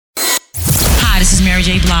this is Mary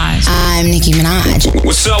J. Blige. I'm Nicki Minaj.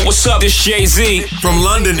 What's up? This Jay-Z. From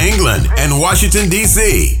London, England, and Washington,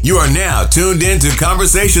 D.C., you are now tuned in to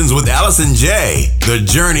Conversations with Allison J. The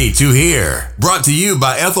Journey to Here. Brought to you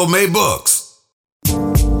by Ethel May Books.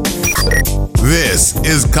 This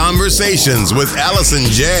is Conversations with Allison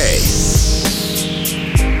J.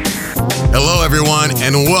 Hello, everyone,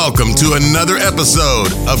 and welcome to another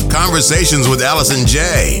episode of Conversations with Allison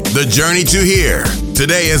J. The Journey to Here.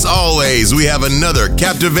 Today, as always, we have another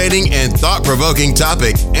captivating and thought-provoking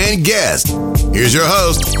topic and guest. Here's your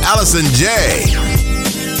host, Allison J.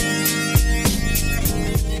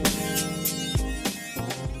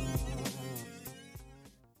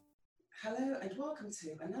 Hello, and welcome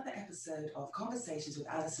to another episode of Conversations with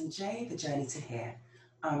Allison J. The Journey to Here.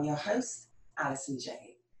 I'm your host, Allison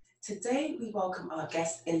J. Today, we welcome our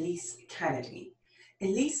guest, Elise Kennedy.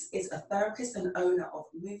 Elise is a therapist and owner of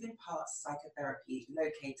Moving Parts Psychotherapy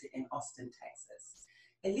located in Austin, Texas.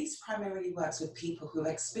 Elise primarily works with people who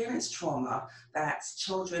have experienced trauma, that's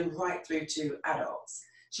children right through to adults.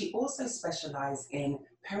 She also specializes in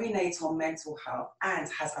perinatal mental health and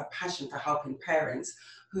has a passion for helping parents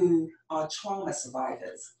who are trauma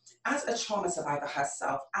survivors. As a trauma survivor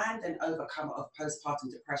herself and an overcomer of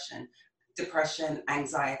postpartum depression,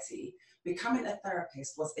 anxiety, becoming a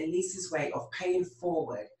therapist was Elise's way of paying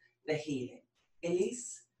forward the healing.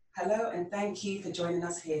 Elise, hello, and thank you for joining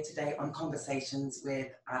us here today on Conversations with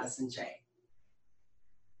Allison J.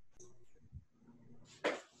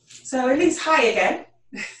 So Elise, hi again.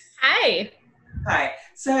 Hi. Hi.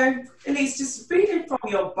 So Elise, just reading from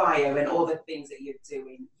your bio and all the things that you're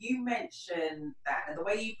doing, you mentioned that, and the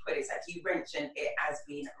way you put it is that you mentioned it as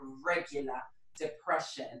being regular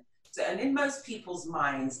depression. So, and in most people's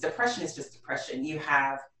minds, depression is just depression. You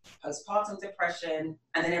have postpartum depression,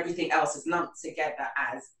 and then everything else is lumped together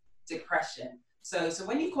as depression. So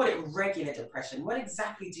when you call it regular depression, what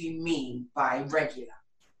exactly do you mean by regular?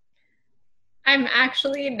 I'm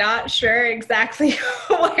actually not sure exactly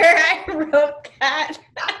where I wrote that.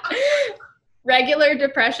 Regular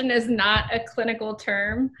depression is not a clinical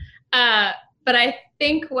term, but I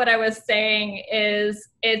think what I was saying is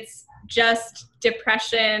it's just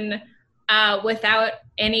depression without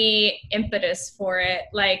any impetus for it.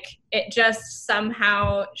 Like it just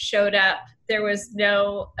somehow showed up. There was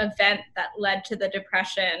no event that led to the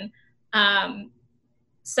depression.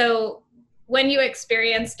 So when you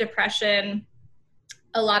experience depression,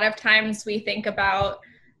 a lot of times we think about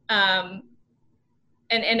an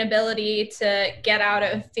inability to get out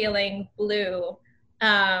of feeling blue,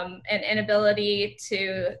 an inability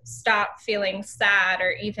to stop feeling sad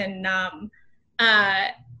or even numb.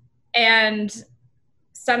 And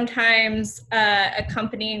sometimes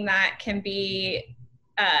accompanying that can be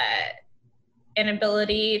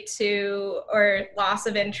inability to or loss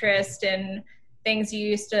of interest in things you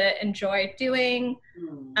used to enjoy doing.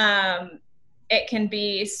 It can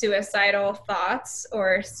be suicidal thoughts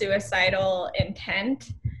or suicidal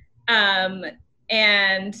intent.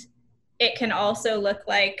 And it can also look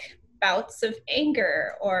like bouts of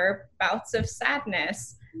anger or bouts of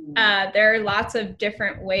sadness. There are lots of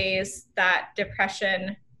different ways that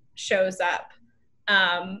depression shows up.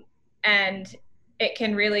 And it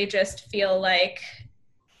can really just feel like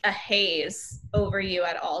a haze over you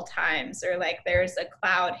at all times, or like there's a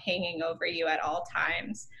cloud hanging over you at all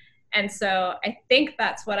times. And so I think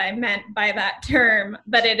that's what I meant by that term,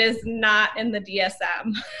 but it is not in the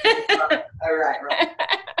DSM. All right.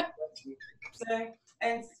 So,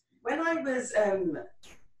 and when I was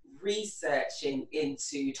researching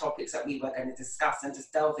into topics that we were going to discuss and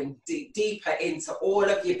just delving deeper into all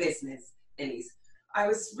of your business, Elise, I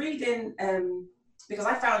was reading, because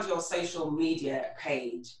I found your social media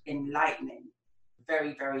page enlightening,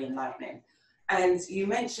 very, very enlightening. And you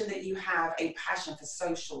mentioned that you have a passion for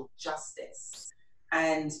social justice.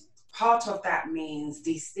 And part of that means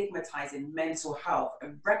destigmatizing mental health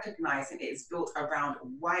and recognizing it is built around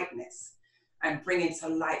whiteness and bringing to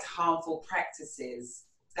light harmful practices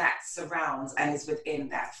that surrounds and is within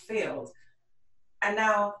that field. And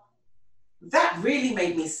now that really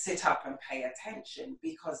made me sit up and pay attention,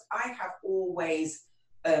 because I have always,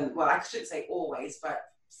 well, I shouldn't say always, but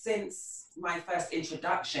since my first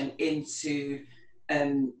introduction into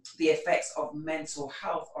the effects of mental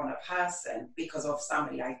health on a person because of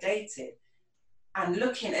somebody I dated, and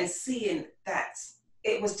looking and seeing that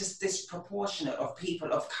it was just disproportionate of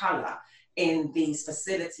people of color in these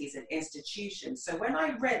facilities and institutions. So when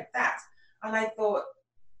I read that, and I thought,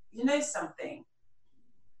 you know something,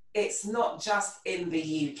 it's not just in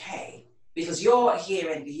the UK, because you're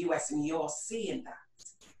here in the US and you're seeing that.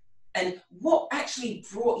 And what actually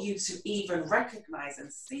brought you to even recognize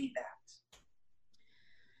and see that?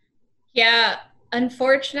 Yeah,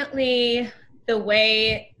 unfortunately, the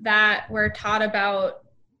way that we're taught about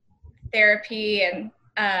therapy and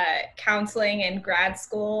counseling in grad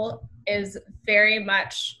school is very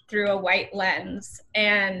much through a white lens.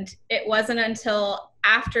 And it wasn't until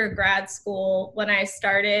after grad school when I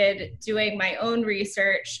started doing my own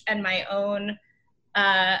research and my own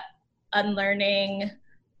unlearning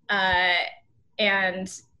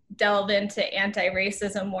and delve into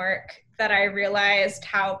anti-racism work that I realized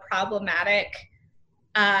how problematic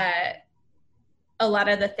a lot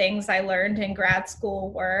of the things I learned in grad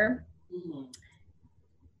school were. Mm-hmm.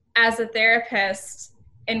 As a therapist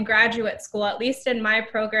in graduate school, at least in my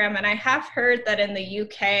program, and I have heard that in the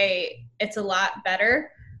UK it's a lot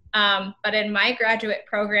better, but in my graduate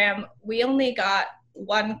program, we only got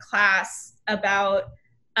one class about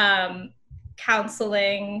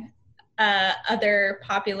counseling other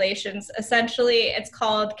populations. Essentially, it's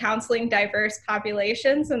called Counseling Diverse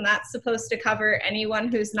Populations, and that's supposed to cover anyone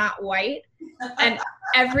who's not white. And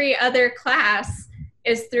every other class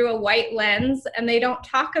is through a white lens, and they don't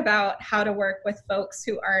talk about how to work with folks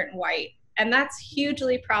who aren't white. And that's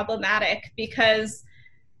hugely problematic, because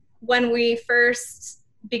when we first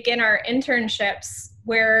begin our internships,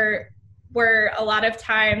 we're a lot of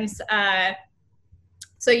times,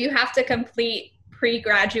 so you have to complete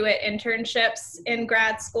pre-graduate internships in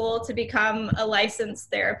grad school to become a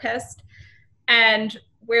licensed therapist. And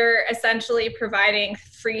we're essentially providing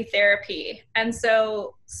free therapy. And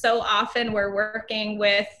so often we're working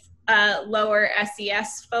with lower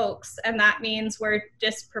SES folks, and that means we're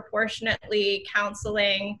disproportionately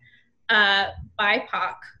counseling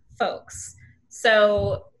BIPOC folks.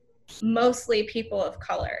 So mostly people of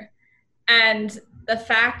color. And the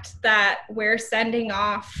fact that we're sending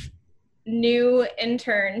off new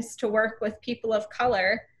interns to work with people of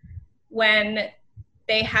color when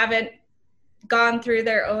they haven't gone through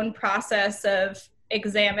their own process of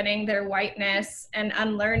examining their whiteness and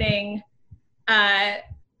unlearning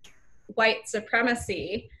white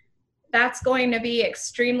supremacy, that's going to be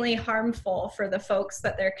extremely harmful for the folks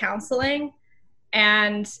that they're counseling.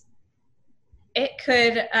 And it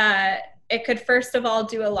could first of all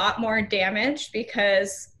do a lot more damage,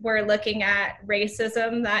 because we're looking at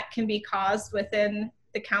racism that can be caused within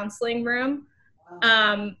the counseling room.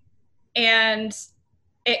 And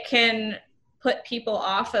it can put people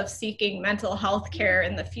off of seeking mental health care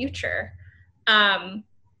in the future.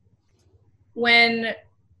 When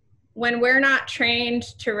we're not trained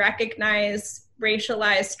to recognize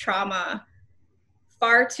racialized trauma,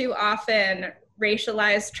 far too often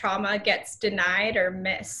racialized trauma gets denied or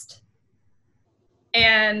missed.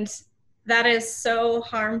 And that is so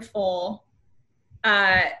harmful,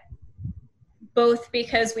 both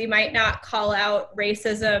because we might not call out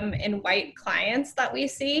racism in white clients that we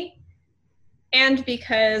see, and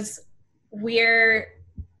because we're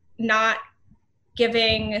not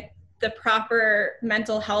giving the proper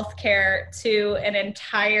mental health care to an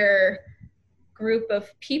entire group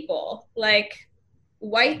of people. Like,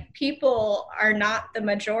 white people are not the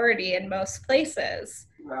majority in most places.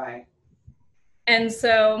 Right. And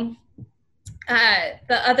so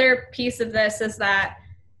the other piece of this is that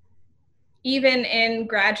even in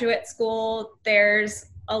graduate school, there's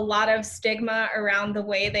a lot of stigma around the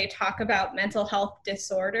way they talk about mental health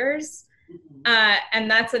disorders. Mm-hmm. And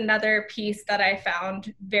that's another piece that I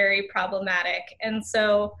found very problematic. And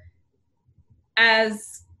so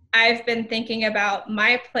as I've been thinking about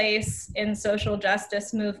my place in social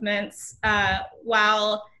justice movements,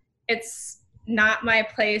 while it's not my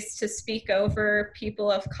place to speak over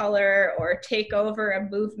people of color or take over a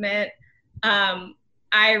movement,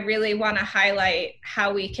 I really want to highlight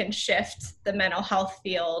how we can shift the mental health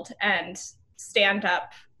field and stand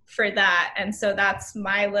up for that. And so that's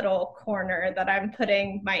my little corner that I'm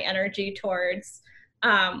putting my energy towards,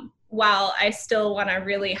 while I still want to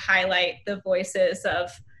really highlight the voices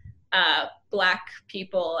of Black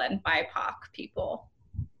people and BIPOC people.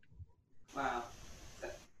 Wow.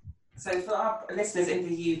 So for our listeners in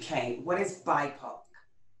the UK, what is BIPOC?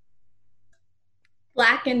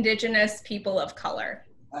 Black, Indigenous, people of color.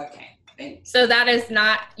 Okay, thank you. So that is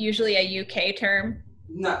not usually a UK term?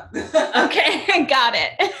 No. Okay, got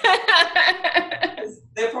it.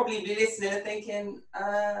 They'll probably be listening and thinking,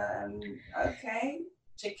 okay,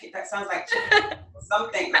 chicken, that sounds like chicken or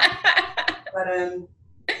something.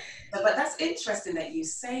 But that's interesting that you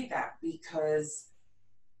say that, because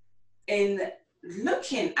in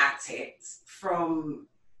looking at it from,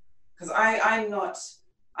 because I'm not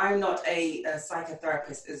a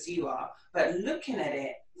psychotherapist as you are, but looking at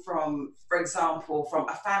it from, for example, from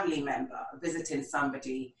a family member visiting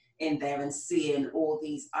somebody in there and seeing all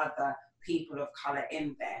these other people of color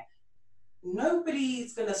in there,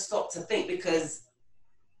 nobody's going to stop to think, because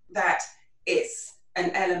that it's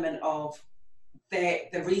an element of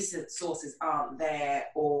the resources aren't there,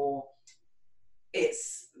 or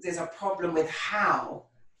there's a problem with how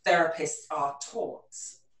therapists are taught.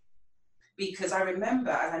 Because I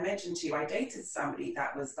remember, as I mentioned to you, I dated somebody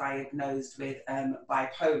that was diagnosed with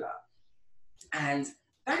bipolar. And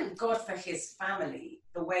thank God for his family,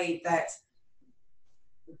 the way that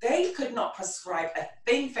they could not prescribe a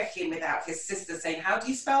thing for him without his sister saying, how do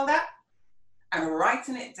you spell that? And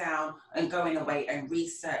writing it down and going away and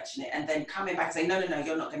researching it, and then coming back and saying, no,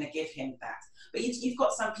 you're not going to give him that. But you've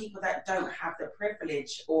got some people that don't have the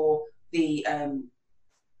privilege or the,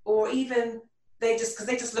 or even they just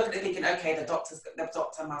look at it thinking, okay, the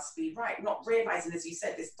doctor must be right, not realizing, as you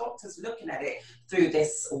said, this doctor's looking at it through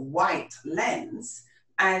this white lens.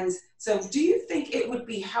 And so do you think it would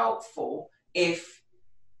be helpful if,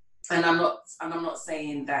 and I'm not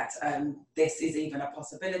saying that this is even a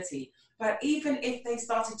possibility, but even if they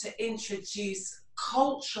started to introduce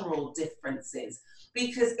cultural differences,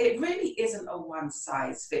 because it really isn't a one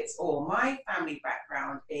size fits all. My family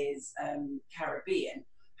background is Caribbean.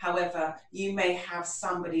 However, you may have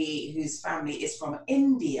somebody whose family is from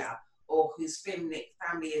India, or whose family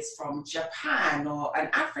is from Japan or an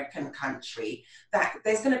African country, that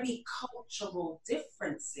there's going to be cultural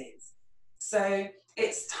differences. So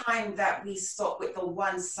it's time that we stop with the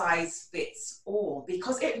one size fits all,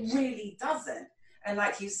 because it really doesn't. And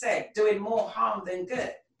like you said, doing more harm than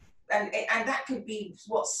good. And that could be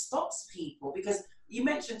what stops people, because you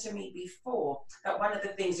mentioned to me before that one of the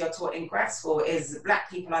things you're taught in grad school is Black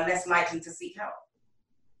people are less likely to seek help.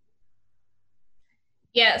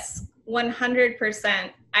 Yes,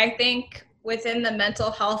 100%. I think within the mental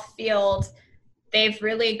health field, they've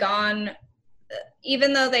really gone,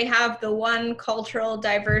 even though they have the one cultural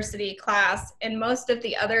diversity class, in most of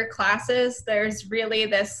the other classes, there's really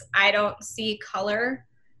this I don't see color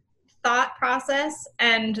thought process.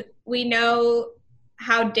 And we know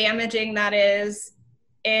how damaging that is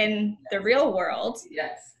in the real world.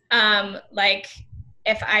 Yes. Like,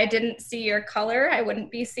 if I didn't see your color, I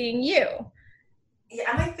wouldn't be seeing you.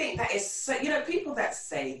 Yeah, and I think that is so, people that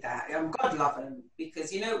say that, God love them,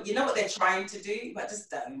 because you know what they're trying to do, but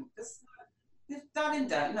just don't. Just, darling,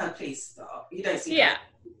 don't. No, please stop. You don't see. Yeah.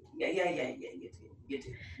 Yeah. You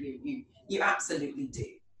do. You absolutely do.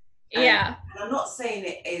 Yeah. And I'm not saying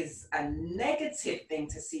it is a negative thing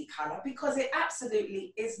to see color, because it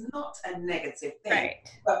absolutely is not a negative thing. Right.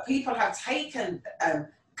 But people have taken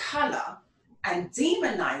color and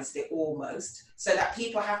demonized it almost, so that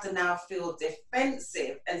people have to now feel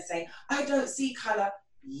defensive and say, I don't see color.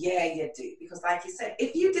 Yeah, you do. Because like you said,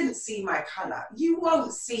 if you didn't see my color, you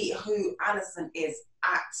won't see who Alison is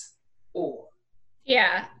at all.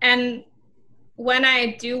 Yeah. And when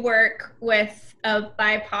I do work with a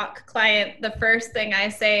BIPOC client, the first thing I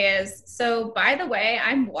say is, so by the way,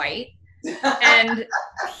 I'm white. And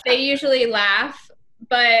they usually laugh.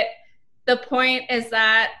 But the point is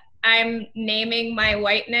that I'm naming my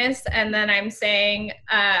whiteness, and then I'm saying,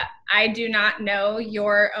 I do not know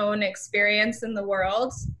your own experience in the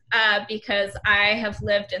world, because I have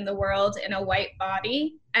lived in the world in a white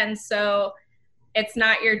body. And so it's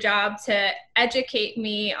not your job to educate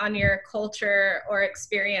me on your culture or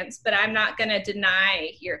experience, but I'm not going to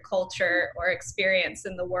deny your culture or experience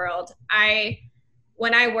in the world.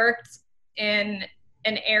 When I worked in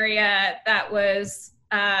an area that was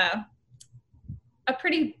a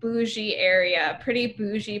pretty bougie area, pretty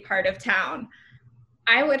bougie part of town,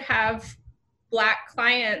 I would have Black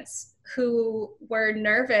clients who were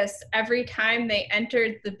nervous every time they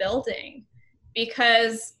entered the building,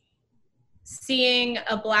 because seeing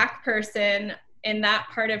a Black person in that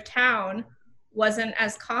part of town wasn't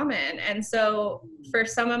as common. And so for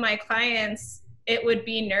some of my clients, it would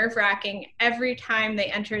be nerve-wracking every time they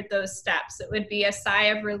entered those steps. It would be a sigh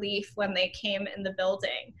of relief when they came in the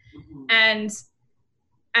building. Mm-hmm. And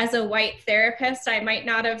as a white therapist, I might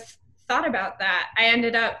not have thought about that. I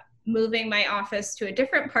ended up moving my office to a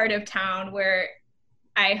different part of town where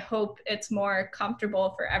I hope it's more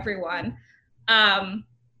comfortable for everyone.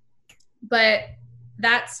 But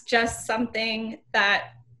that's just something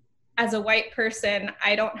that, as a white person,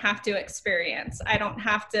 I don't have to experience. I don't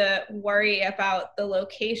have to worry about the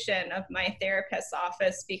location of my therapist's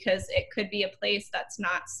office, because it could be a place that's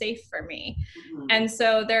not safe for me. Mm-hmm. And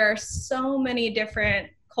so there are so many different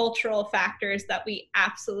cultural factors that we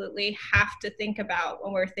absolutely have to think about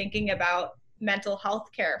when we're thinking about mental health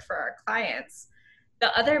care for our clients.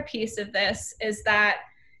 The other piece of this is that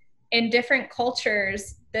in different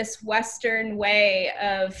cultures, this Western way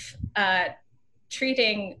of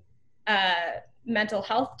treating mental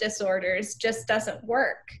health disorders just doesn't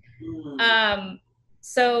work.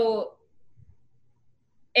 So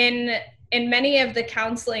in many of the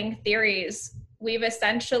counseling theories, we've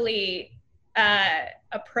essentially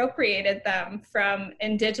appropriated them from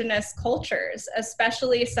indigenous cultures,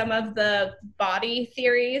 especially some of the body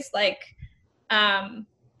theories. Like, I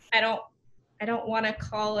don't want to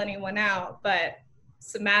call anyone out, but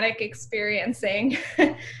somatic experiencing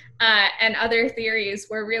and other theories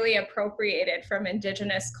were really appropriated from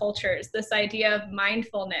indigenous cultures. This idea of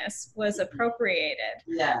mindfulness was appropriated.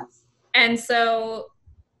 Yes. And so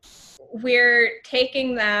we're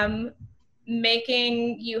taking them,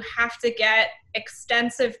 making you have to get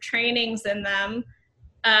extensive trainings in them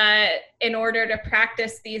in order to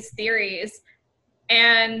practice these theories.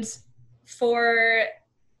 And for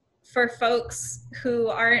folks who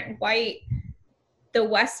aren't white, the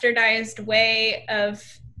westernized way of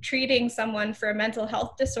treating someone for a mental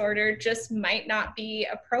health disorder just might not be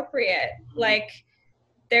appropriate. Like,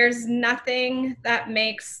 there's nothing that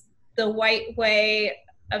makes the white way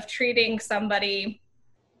of treating somebody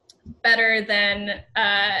better than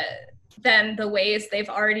the ways they've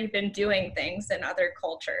already been doing things in other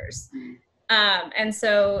cultures. And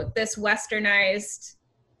so this westernized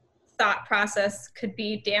thought process could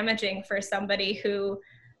be damaging for somebody who,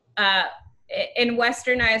 in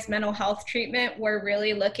westernized mental health treatment, we're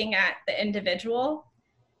really looking at the individual.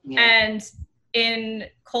 And in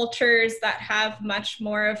cultures that have much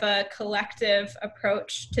more of a collective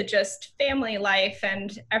approach to just family life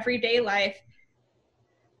and everyday life,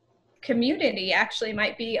 community actually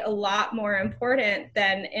might be a lot more important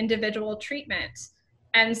than individual treatment.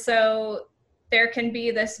 And so there can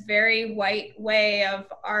be this very white way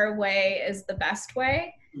of our way is the best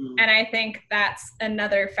way. And I think that's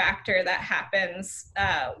another factor that happens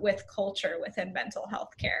with culture within mental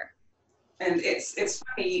health care. And it's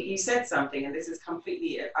funny, you said something, and this is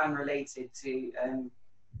completely unrelated to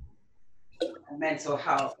mental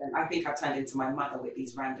health. And I think I turned into my mother with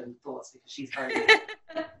these random thoughts because she's very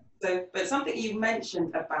So, but something you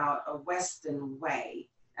mentioned about a Western way,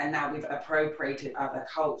 and now we've appropriated other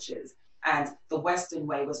cultures, and the Western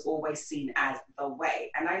way was always seen as the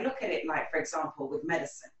way. And I look at it like, for example, with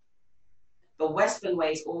medicine. The Western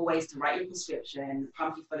way is always to write your prescription,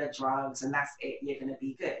 pump you full of drugs, and that's it, you're going to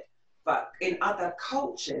be good. But in other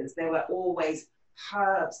cultures, there were always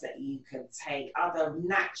herbs that you could take, other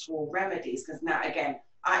natural remedies, because now, again,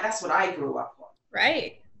 that's what I grew up on.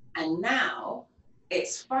 Right. And now,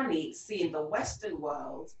 it's funny seeing the Western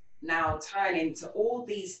world now turn into all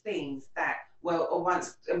these things that were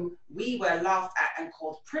once we were laughed at and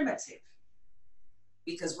called primitive.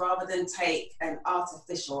 Because rather than take an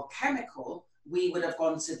artificial chemical, we would have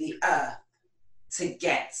gone to the earth to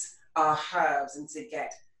get our herbs and to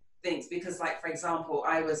get things. Because, like, for example,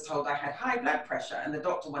 I was told I had high blood pressure and the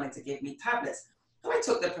doctor wanted to give me tablets. So I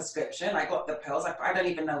took the prescription, I got the pills. I don't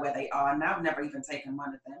even know where they are now. I've never even taken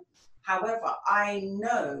one of them. However, I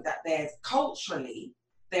know that there's culturally,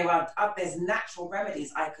 there's natural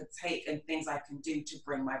remedies I could take and things I can do to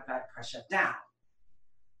bring my blood pressure down.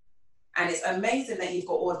 And it's amazing that you've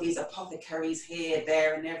got all of these apothecaries here,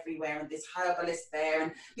 there, and everywhere, and this herbalist there,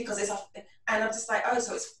 and because and I'm just like, oh,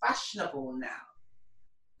 so it's fashionable now.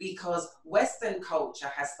 Because Western culture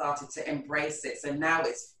has started to embrace it. So now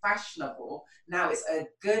it's fashionable. Now it's a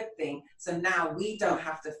good thing. So now we don't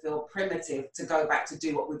have to feel primitive to go back to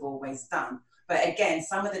do what we've always done. But again,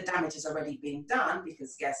 some of the damage has already been done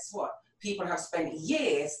because guess what? People have spent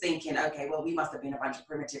years thinking, okay, well, we must have been a bunch of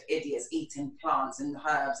primitive idiots eating plants and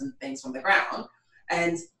herbs and things from the ground.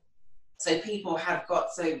 And so people have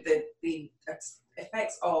got, so the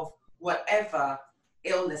effects of whatever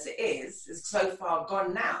illness it is so far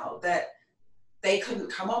gone now that they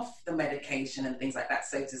couldn't come off the medication and things like that,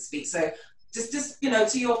 so to speak. So just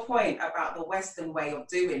to your point about the Western way of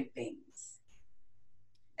doing things,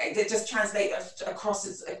 it just translates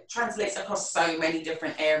across so many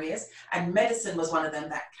different areas, and medicine was one of them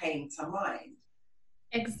that came to mind.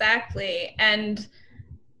 Exactly. And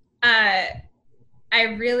I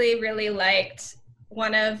really, really liked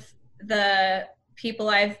one of the people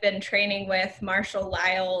I've been training with, Marshall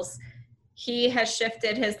Lyles. He has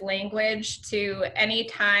shifted his language to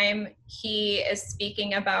anytime he is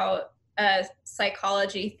speaking about a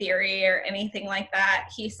psychology theory or anything like that,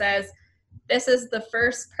 he says, this is the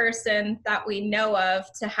first person that we know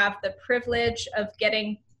of to have the privilege of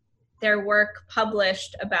getting their work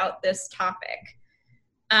published about this topic.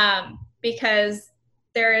 Because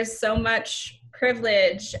there is so much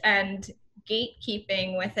privilege and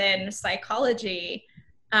gatekeeping within psychology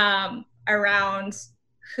around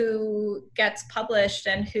who gets published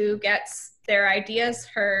and who gets their ideas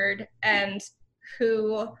heard. And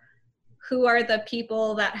who are the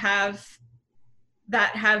people that have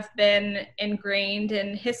been ingrained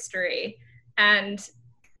in history. And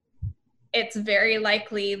it's very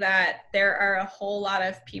likely that there are a whole lot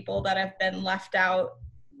of people that have been left out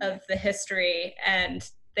of the history, and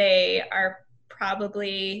they are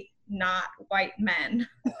probably not white men.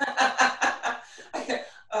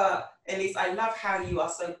 Elise, I love how you are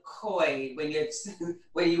so coy when you're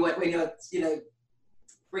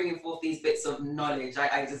bringing forth these bits of knowledge.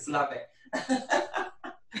 I just love it.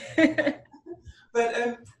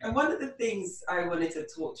 But and one of the things I wanted to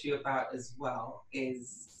talk to you about as well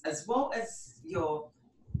as your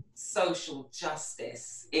social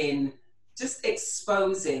justice in just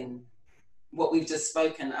exposing what we've just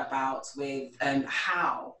spoken about with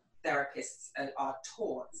how therapists are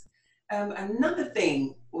taught. Another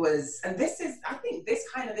thing was, and I think this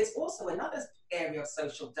is also another area of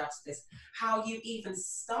social justice, how you even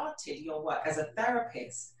started your work as a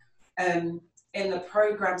therapist in the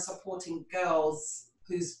program supporting girls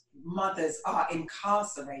whose mothers are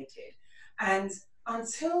incarcerated. And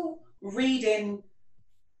until reading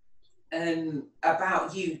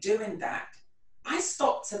about you doing that, I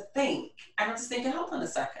stopped to think, and I'm just thinking, hold on a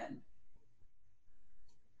second.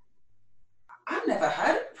 I've never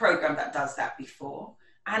heard of a program that does that before.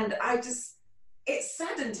 And it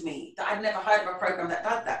saddened me that I'd never heard of a program that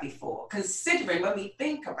does that before, considering when we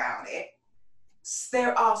think about it,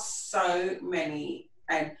 there are so many,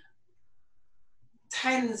 and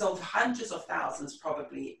tens of hundreds of thousands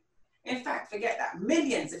probably, in fact, forget that,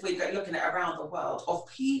 millions if we go looking at around the world, of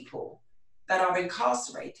people that are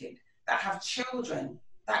incarcerated, that have children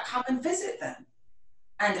that come and visit them.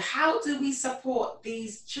 And how do we support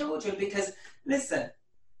these children? Because listen,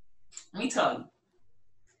 let me tell you,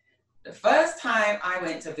 the first time I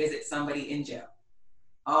went to visit somebody in jail,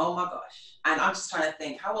 oh my gosh, and I'm just trying to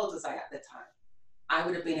think, how old was I at the time? I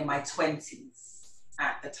would have been in my 20s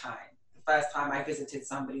at the time, the first time I visited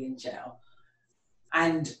somebody in jail.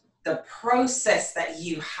 And the process that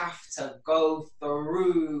you have to go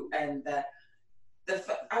through, and I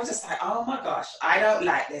was just like, oh my gosh, I don't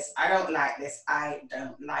like this. I don't like this. I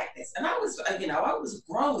don't like this. And I was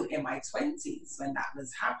grown in my 20s when that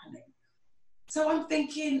was happening. So I'm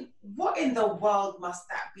thinking, what in the world must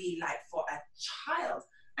that be like for a child?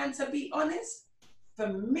 And to be honest, for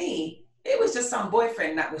me, it was just some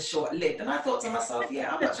boyfriend that was short-lived. And I thought to myself,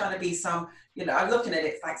 yeah, I'm not trying to be some, I'm looking at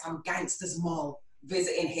it like some gangster's mole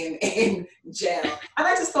visiting him in jail. And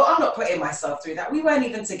I just thought, I'm not putting myself through that. We weren't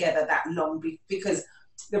even together that long because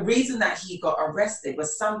the reason that he got arrested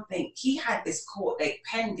was something, he had this court date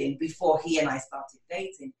pending before he and I started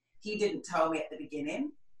dating. He didn't tell me at the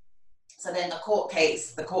beginning. So then the court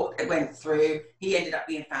went through, he ended up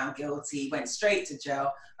being found guilty, went straight to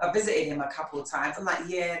jail. I visited him a couple of times. I'm like,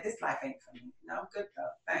 yeah, this life ain't for me. No, I'm good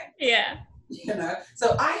though, thanks. Yeah.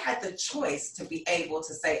 So I had the choice to be able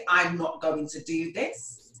to say, I'm not going to do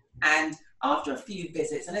this. And after a few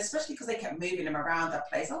visits, and especially because they kept moving him around that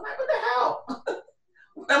place, I'm like, what the hell?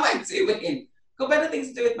 What am I doing? Got better things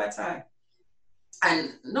to do with my time.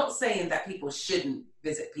 And not saying that people shouldn't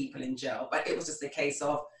visit people in jail, but it was just a case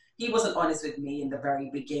of, he wasn't honest with me in the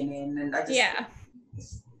very beginning. And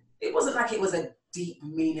it wasn't like it was a deep,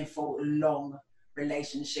 meaningful, long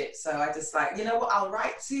relationship. So I just like, you know what, I'll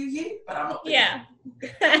write to you, but I'm not. Yeah.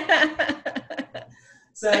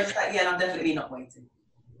 So it's like, yeah, I'm definitely not waiting.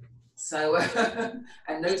 So,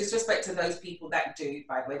 and no disrespect to those people that do,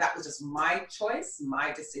 by the way, that was just my choice,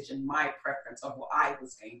 my decision, my preference of what I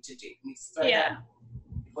was going to do. Yeah.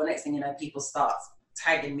 Well, next thing you know, people start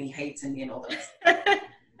tagging me, hating me and all that.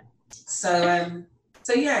 So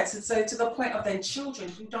to the point of then children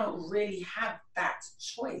who don't really have that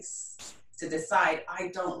choice to decide, I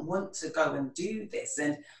don't want to go and do this.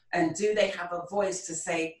 And do they have a voice to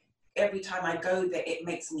say, every time I go there, it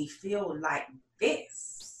makes me feel like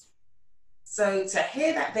this. So to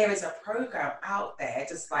hear that there is a program out there,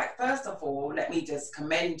 just like, first of all, let me just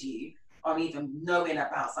commend you on even knowing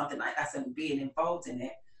about something like that and being involved in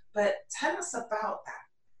it. But tell us about that.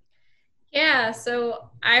 Yeah, so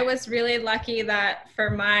I was really lucky that for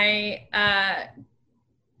my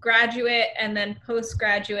graduate and then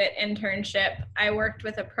postgraduate internship, I worked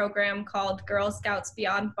with a program called Girl Scouts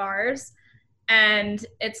Beyond Bars. And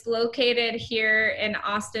it's located here in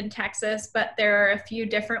Austin, Texas, but there are a few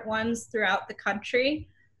different ones throughout the country.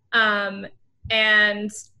 And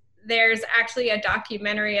there's actually a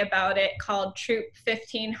documentary about it called Troop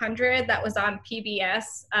 1500 that was on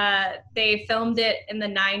PBS. They filmed it in the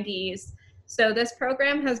 90s. So this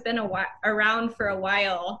program has been around for a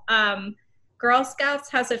while. Girl Scouts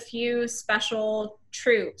has a few special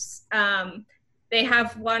troops. they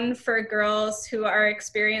have one for girls who are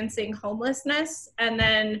experiencing homelessness, and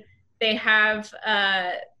then they have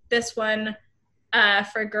this one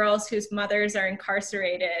for girls whose mothers are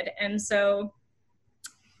incarcerated. And so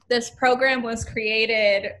this program was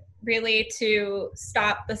created really to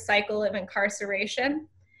stop the cycle of incarceration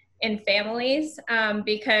in families,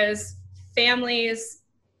 because families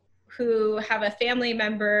who have a family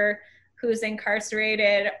member who's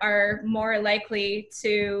incarcerated are more likely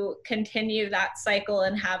to continue that cycle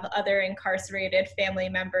and have other incarcerated family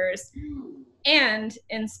members. And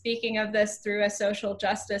in speaking of this through a social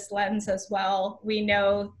justice lens as well, we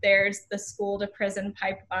know there's the school to prison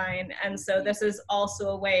pipeline. And so this is also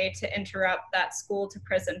a way to interrupt that school to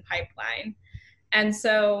prison pipeline. And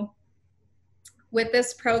so with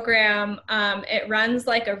this program, it runs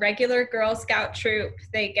like a regular Girl Scout troop.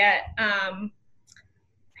 They get, I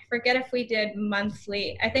forget if we did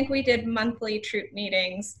monthly, I think we did monthly troop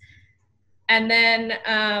meetings. And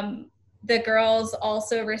then the girls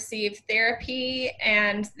also receive therapy,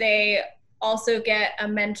 and they also get a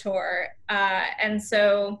mentor. And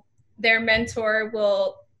so their mentor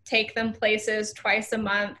will take them places twice a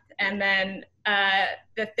month, and then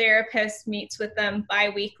the therapist meets with them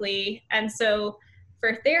bi-weekly. And so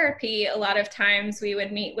for therapy, a lot of times we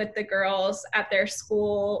would meet with the girls at their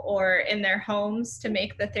school or in their homes to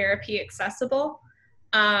make the therapy accessible.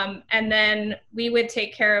 And then we would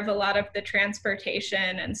take care of a lot of the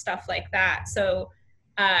transportation and stuff like that. So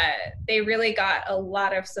they really got a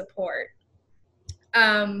lot of support.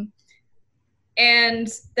 And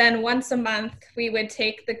then once a month, we would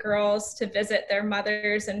take the girls to visit their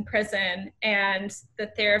mothers in prison, and the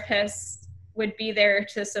therapists would be there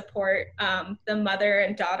to support the mother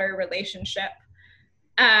and daughter relationship.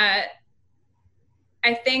 I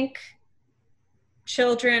think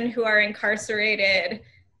children who are incarcerated,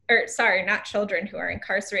 or sorry, not children who are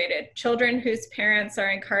incarcerated, children whose parents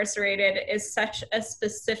are incarcerated is such a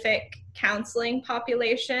specific counseling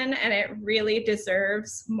population, and it really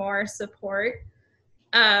deserves more support.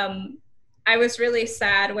 I was really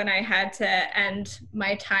sad when I had to end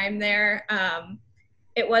my time there.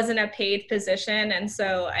 It wasn't a paid position, and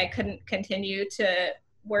so I couldn't continue to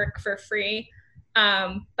work for free.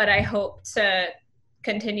 But I hope to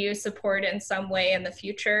continue support in some way in the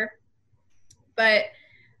future. But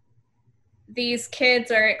these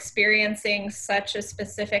kids are experiencing such a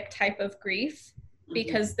specific type of grief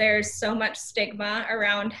because there's so much stigma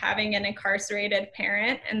around having an incarcerated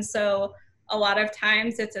parent. And so a lot of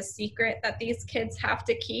times it's a secret that these kids have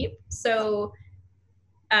to keep. So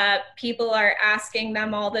people are asking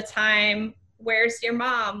them all the time, where's your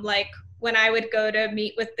mom? Like when I would go to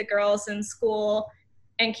meet with the girls in school,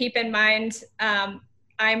 and keep in mind,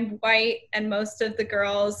 I'm white and most of the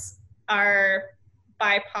girls are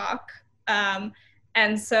BIPOC.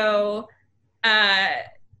 And so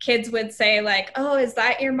kids would say like, oh, is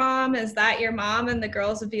that your mom? Is that your mom? And the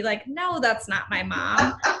girls would be like, no, that's not my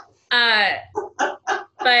mom.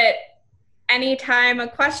 But anytime a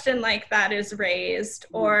question like that is raised,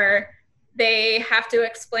 or they have to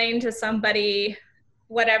explain to somebody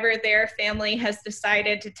whatever their family has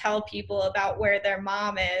decided to tell people about where their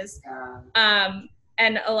mom is,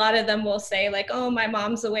 and a lot of them will say like, oh, my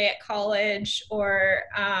mom's away at college, or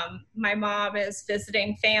my mom is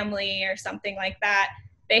visiting family or something like that.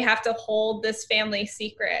 They have to hold this family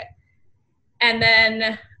secret. And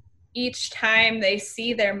then each time they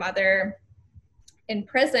see their mother in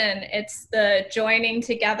prison, it's the joining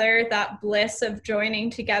together, that bliss of joining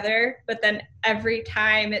together. But then every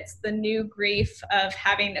time it's the new grief of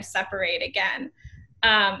having to separate again.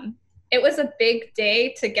 It was a big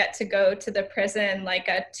day to get to go to the prison, like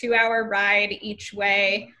a 2-hour ride each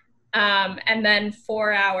way, and then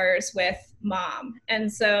 4 hours with mom.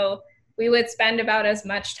 And so we would spend about as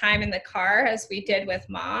much time in the car as we did with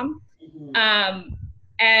mom.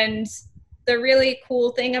 And the really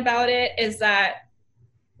cool thing about it is that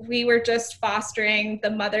we were just fostering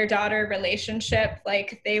the mother-daughter relationship.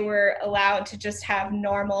 Like they were allowed to just have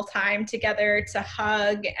normal time together, to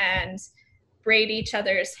hug and braid each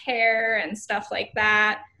other's hair and stuff like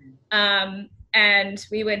that. And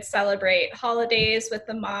we would celebrate holidays with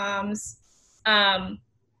the moms.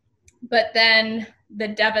 But then the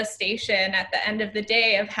devastation at the end of the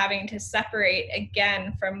day of having to separate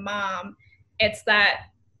again from mom, it's that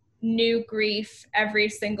new grief every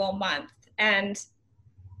single month, and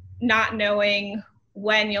not knowing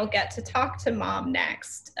when you'll get to talk to mom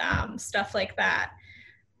next, stuff like that.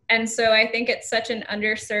 And so I think it's such an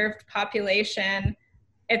underserved population.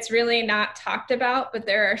 It's really not talked about, but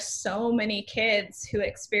there are so many kids who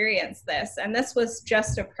experience this. And this was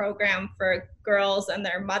just a program for girls and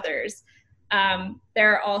their mothers.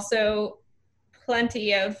 There are also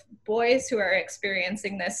plenty of boys who are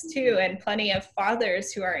experiencing this too, and plenty of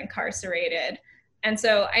fathers who are incarcerated. And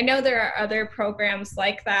so I know there are other programs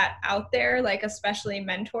like that out there, like especially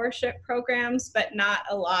mentorship programs, but not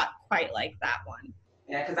a lot quite like that one.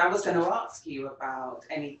 Yeah, because I was going to ask you about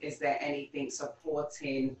is there anything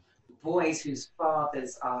supporting boys whose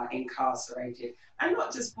fathers are incarcerated? And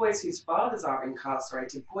not just boys whose fathers are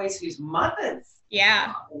incarcerated, boys whose mothers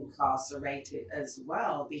are incarcerated as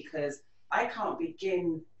well, because I can't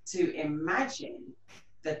begin to imagine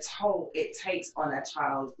the toll it takes on a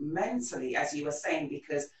child mentally, as you were saying,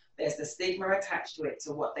 because there's the stigma attached to it,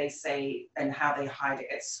 to what they say and how they hide it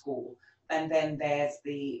at school. And then there's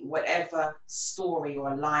the whatever story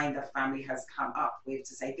or line the family has come up with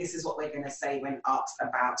to say, this is what we're going to say when asked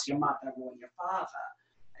about your mother or your father.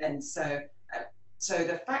 And so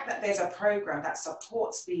the fact that there's a program that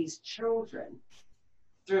supports these children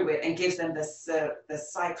through it and gives them the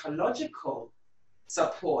psychological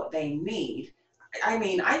support they need, I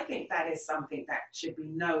mean, I think that is something that should be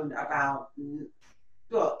known about,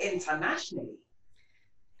 well, internationally.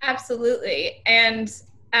 Absolutely. And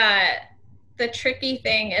the tricky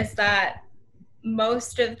thing is that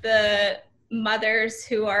most of the mothers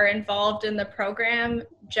who are involved in the program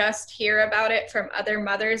just hear about it from other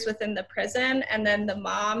mothers within the prison, and then the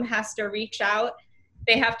mom has to reach out.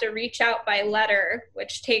 They have to reach out by letter,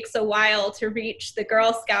 which takes a while to reach the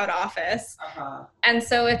Girl Scout office. And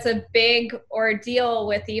so it's a big ordeal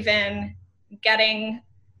with even getting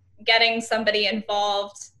somebody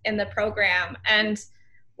involved in the program. And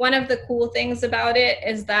one of the cool things about it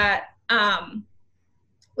is that,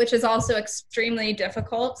 which is also extremely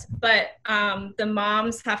difficult, but the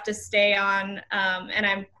moms have to stay on, and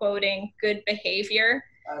I'm quoting, good behavior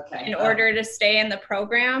in order to stay in the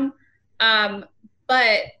program.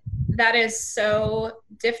 But that is so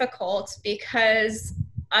difficult because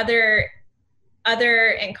other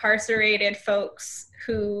incarcerated folks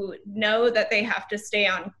who know that they have to stay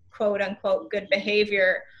on quote unquote good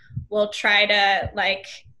behavior will try to like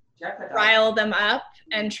rile them up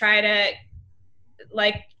and try to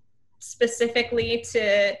like specifically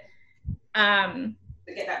to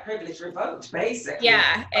get that privilege revoked, basically.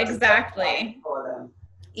 Yeah, exactly. For them.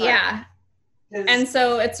 Yeah. And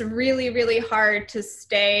so it's really, really hard to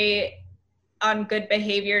stay on good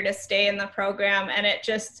behavior, to stay in the program. And it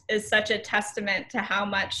just is such a testament to how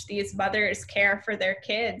much these mothers care for their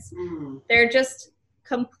kids. They're just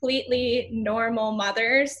completely normal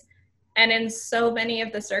mothers. And in so many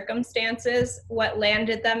of the circumstances, what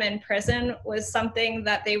landed them in prison was something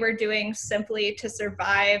that they were doing simply to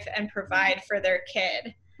survive and provide for their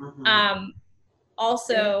kid.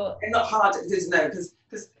 Also, it's not hard, because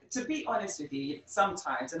to be honest with you,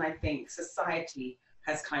 sometimes, and I think society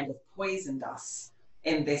has kind of poisoned us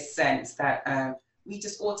in this sense that we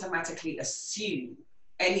just automatically assume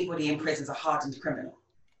anybody in prison is a hardened criminal.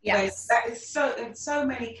 Yes. That is so, in so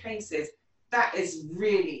many cases, that's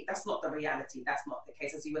not the reality. That's not the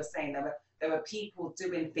case. As you were saying, there were people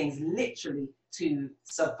doing things literally to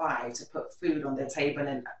survive, to put food on the table.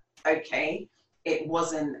 And okay, it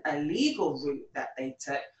wasn't a legal route that they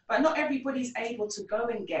took, but not everybody's able to go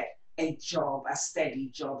and get a job, a steady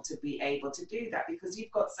job, to be able to do that, because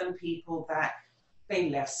you've got some people that they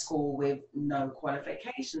left school with no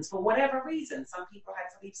qualifications for whatever reason. Some people had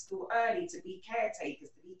to leave school early to be caretakers,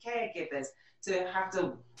 to be caregivers, to have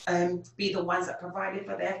to be the ones that provided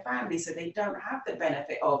for their family, so they don't have the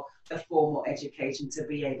benefit of the formal education to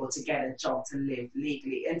be able to get a job to live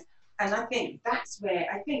legally. And I think that's where,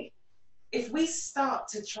 I think if we start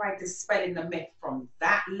to try dispelling the myth from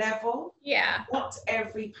that level, not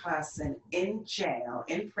every person in jail,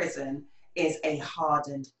 in prison, is a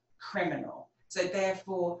hardened criminal. So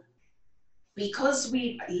therefore, because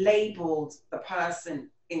we labeled the person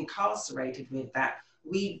incarcerated with that,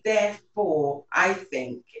 we therefore, I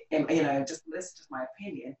think, this is just my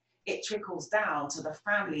opinion, it trickles down to the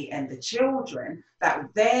family and the children, that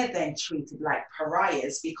they're then treated like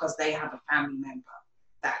pariahs because they have a family member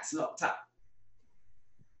that's locked up.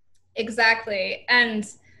 Exactly. And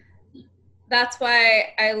that's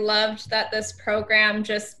why I loved that this program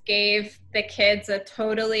just gave the kids a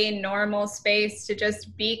totally normal space to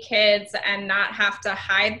just be kids and not have to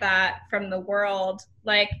hide that from the world.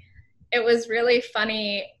 Like, it was really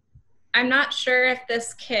funny. I'm not sure if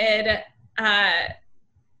this kid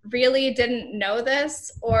really didn't know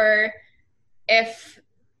this, or if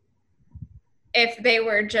they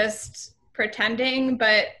were just pretending,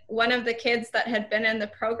 but one of the kids that had been in the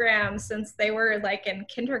program since they were like in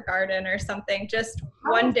kindergarten or something, just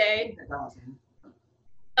one day.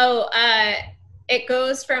 It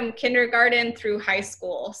goes from kindergarten through high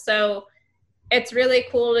school. So it's really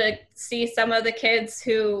cool to see some of the kids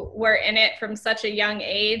who were in it from such a young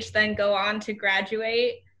age then go on to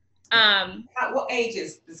graduate. At what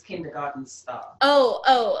ages does kindergarten start?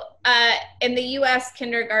 In the US,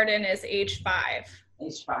 kindergarten is age 5.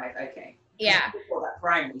 Age 5, okay. Yeah. We call that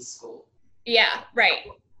primary school. Yeah, right.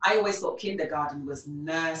 I always thought kindergarten was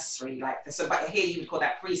nursery, but here you would call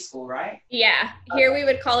that preschool, right? Yeah, here we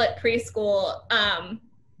would call it preschool.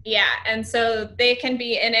 Yeah, and so they can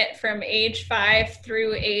be in it from age 5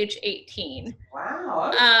 through age 18.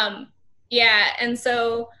 Wow. Yeah, and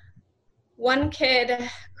so one kid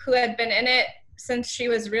who had been in it since she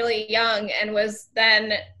was really young and was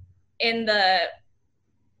then in the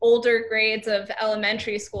older grades of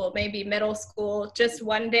elementary school, maybe middle school, just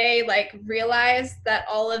one day realized that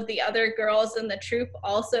all of the other girls in the troop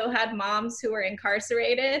also had moms who were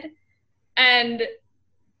incarcerated. And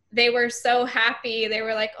they were so happy. They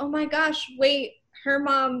were like, oh my gosh, wait, her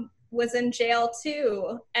mom was in jail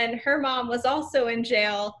too. And her mom was also in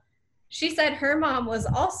jail. She said her mom was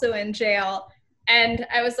also in jail. And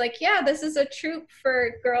I was like, yeah, this is a troop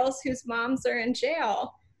for girls whose moms are in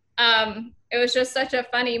jail. It was just such a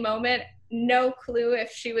funny moment. No clue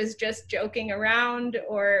if she was just joking around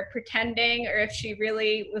or pretending, or if she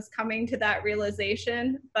really was coming to that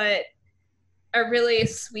realization, but a really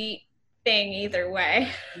sweet thing either way.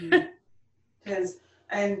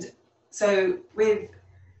 So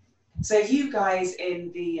you guys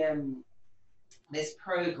in the this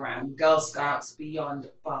program, Girl Scouts Beyond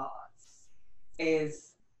Bars,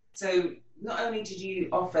 so not only did you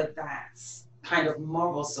offer that kind of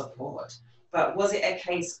moral support, but was it a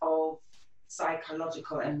case of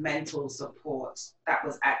psychological and mental support that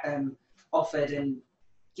was offered and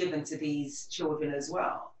given to these children as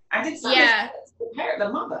well? And it's the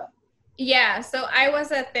mother. Yeah, so I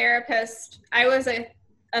was a therapist. I was a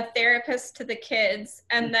therapist to the kids,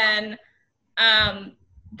 and then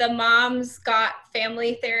the moms got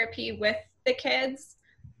family therapy with the kids,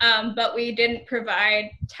 but we didn't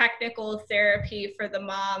provide technical therapy for the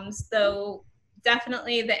moms, though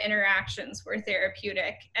definitely the interactions were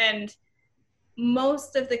therapeutic. And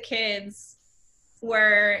most of the kids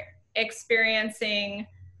were experiencing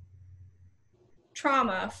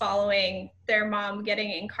trauma following their mom getting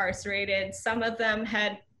incarcerated. Some of them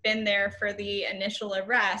had been there for the initial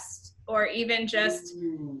arrest, or even just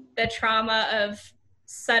the trauma of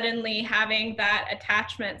suddenly having that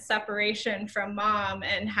attachment separation from mom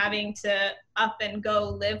and having to up and go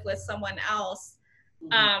live with someone else.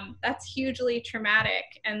 That's hugely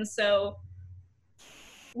traumatic. And so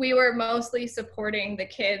we were mostly supporting the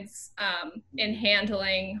kids in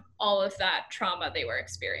handling all of that trauma they were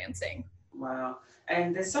experiencing. Wow.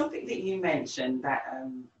 And there's something that you mentioned that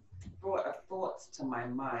brought a thought to my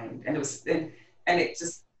mind, and it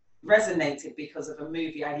just resonated because of a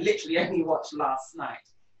movie I literally only watched last night,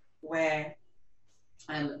 where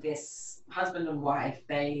this husband and wife,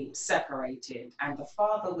 they separated, and the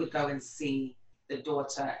father would go and see the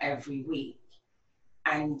daughter every week.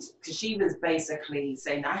 And because she was basically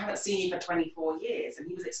saying, I haven't seen you for 24 years. And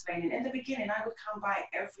he was explaining, in the beginning, I would come by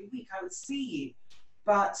every week, I would see you.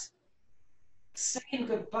 But saying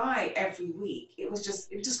goodbye every week, it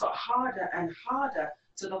just got harder and harder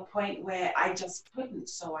to the point where I just couldn't,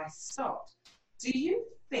 so I stopped. Do you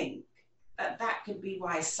think that could be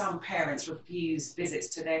why some parents refuse visits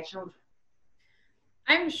to their children?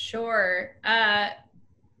 I'm sure,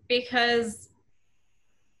 because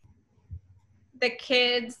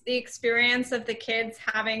the experience of the kids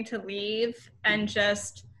having to leave and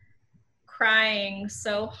just crying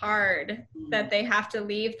so hard that they have to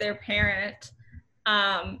leave their parent,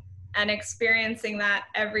 and experiencing that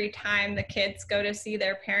every time the kids go to see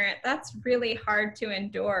their parent, that's really hard to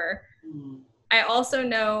endure. I also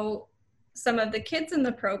know some of the kids in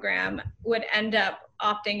the program would end up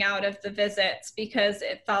opting out of the visits because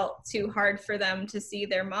it felt too hard for them to see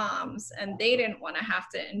their moms, and they didn't want to have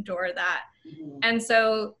to endure that. And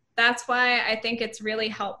so that's why I think it's really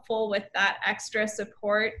helpful with that extra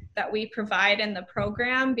support that we provide in the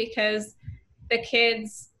program, because the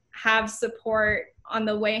kids have support on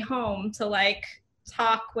the way home to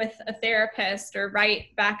talk with a therapist or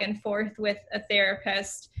write back and forth with a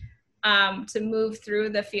therapist, to move through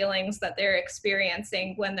the feelings that they're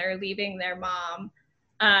experiencing when they're leaving their mom.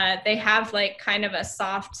 They have kind of a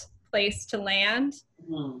soft place to land.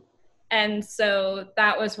 And so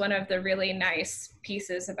that was one of the really nice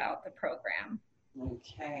pieces about the program.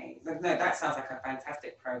 Okay. But no, that sounds like a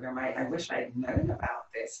fantastic program. I wish I had known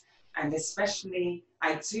about this. And especially,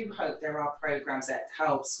 I do hope there are programs that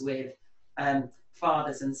helps with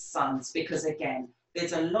fathers and sons, because again,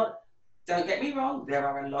 there's a lot, don't get me wrong, there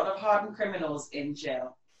are a lot of hardened criminals in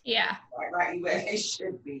jail, Yeah. Right where they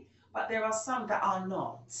should be. But there are some that are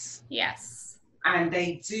not. Yes. And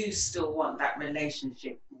they do still want that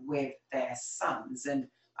relationship with their sons. And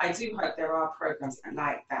I do hope there are programs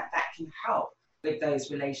like that that can help with those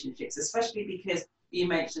relationships, especially because you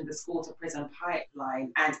mentioned the school to prison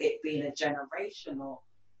pipeline and it being a generational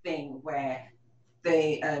thing where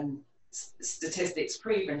the statistics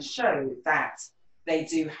prove and show that they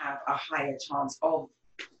do have a higher chance of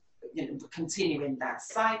continuing that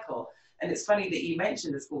cycle. And it's funny that you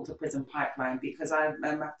mentioned the school to prison pipeline because I've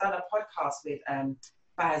done a podcast with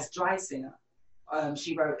Baz Dreisinger.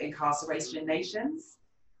 She wrote Incarceration Nations.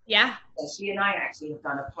 Yeah. And she and I actually have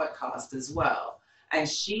done a podcast as well. And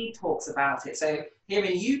she talks about it. So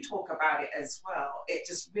hearing you talk about it as well, it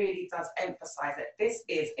just really does emphasize that this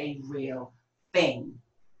is a real thing.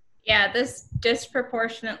 Yeah, this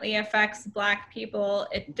disproportionately affects Black people.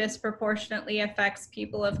 It disproportionately affects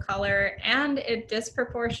people of color, and it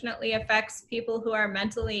disproportionately affects people who are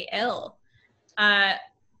mentally ill. A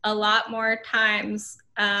lot more times,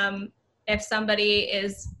 if somebody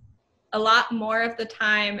is Black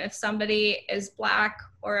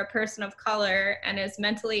or a person of color and is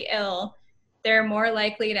mentally ill, they're more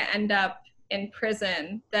likely to end up in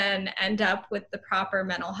prison than end up with the proper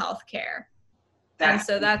mental health care. And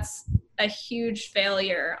so that's a huge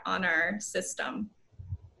failure on our system.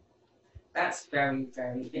 That's very,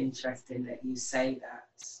 very interesting that you say that.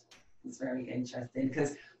 It's very interesting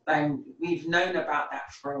because we've known about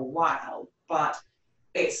that for a while, but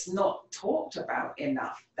it's not talked about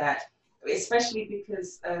enough, that especially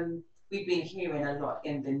because we've been hearing a lot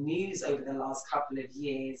in the news over the last couple of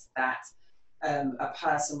years that a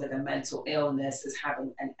person with a mental illness is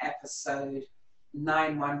having an episode,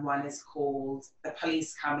 911 is called, the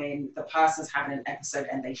police come in, the person's having an episode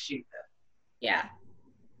and they shoot them. Yeah.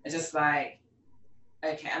 It's just like,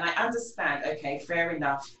 okay, and I understand, okay, fair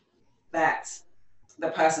enough that the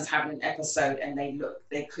person's having an episode and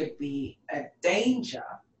they could be a danger.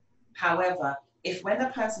 However, if when the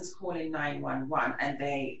person's calling 911 and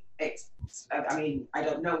I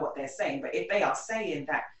don't know what they're saying, but if they are saying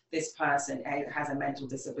that this person has a mental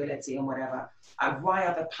disability and whatever, why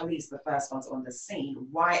are the police the first ones on the scene?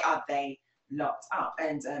 Why are they locked up?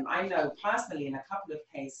 And I know personally in a couple of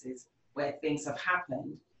cases where things have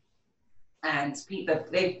happened and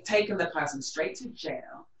they've taken the person straight to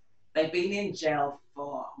jail. They've been in jail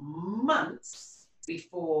for months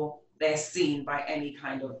before they're seen by any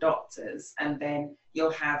kind of doctors. And then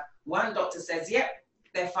you'll have one doctor says, yep,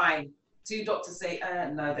 they're fine. Two doctors say,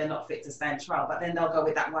 no, they're not fit to stand trial. But then they'll go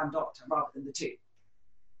with that one doctor rather than the two.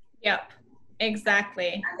 Yep,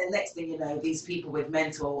 exactly. And the next thing you know, these people with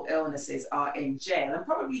mental illnesses are in jail and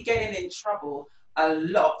probably getting in trouble a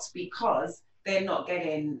lot because they're not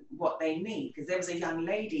getting what they need. Because there was a young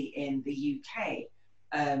lady in the UK,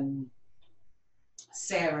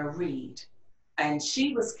 Sarah Reid, and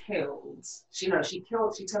she was killed. She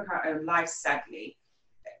took her own life, sadly,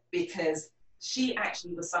 because she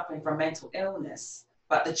actually was suffering from mental illness.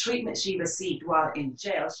 But the treatment she received while in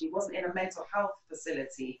jail, she wasn't in a mental health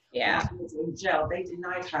facility. Yeah. While she was in jail, they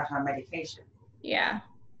denied her medication. Yeah.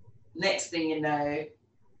 Next thing you know,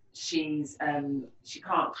 she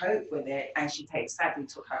can't cope with it, and she sadly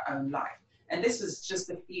took her own life. And this was just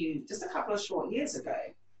a couple of short years ago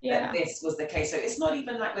that this was the case. So it's not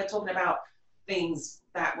even like we're talking about things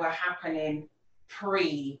that were happening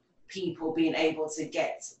pre people being able to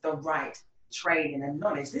get the right training and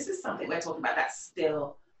knowledge. This is something we're talking about that's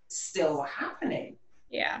still happening.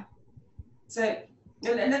 Yeah. So,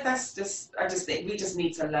 and that's just, I just think we just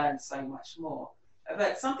need to learn so much more.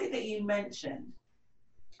 But something that you mentioned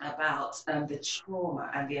about the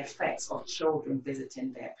trauma and the effects of children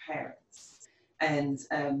visiting their parents. And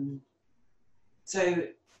so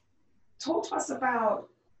talk to us about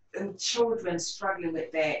children struggling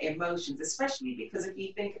with their emotions, especially because if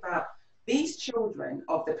you think about these children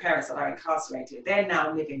of the parents that are incarcerated, they're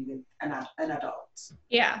now living with an adult.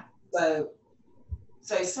 Yeah. So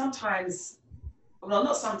sometimes, well,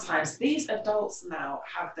 not sometimes, these adults now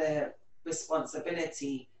have the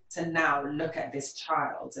responsibility to now look at this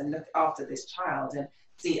child and look after this child and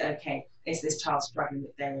see, okay, is this child struggling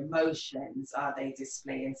with their emotions? Are they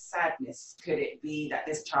displaying sadness? Could it be that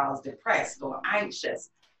this child's depressed or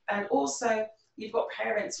anxious? And also, you've got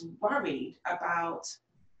parents worried about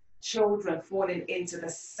children falling into the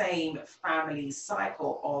same family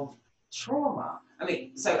cycle of trauma. I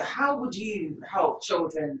mean, so how would you help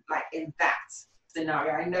children like in that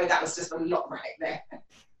scenario? I know that was just a lot right there.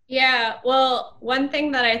 Yeah, well, one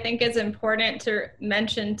thing that I think is important to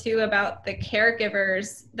mention too about the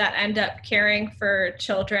caregivers that end up caring for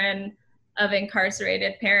children of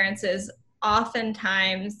incarcerated parents is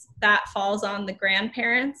oftentimes that falls on the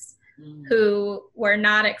grandparents who were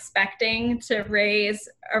not expecting to raise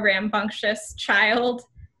a rambunctious child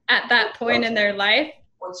at that point in their life.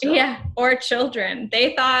 Or children.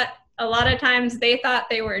 They thought, a lot of times they thought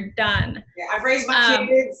they were done. Yeah, I've raised my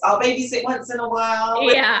kids. I'll babysit once in a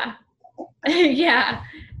while. Yeah. Yeah.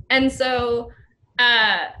 And so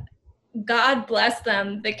God bless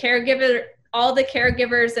them. All the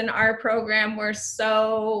caregivers in our program were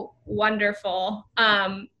so wonderful.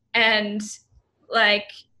 And like,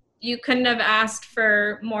 you couldn't have asked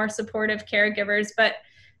for more supportive caregivers, but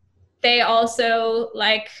they also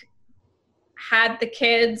like had the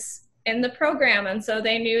kids in the program. And so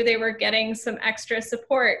they knew they were getting some extra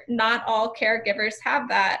support. Not all caregivers have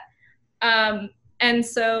that. And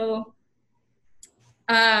so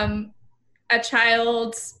a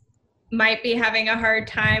child might be having a hard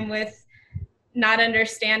time with not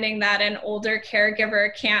understanding that an older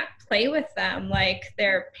caregiver can't play with them like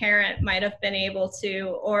their parent might have been able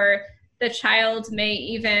to, or the child may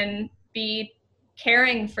even be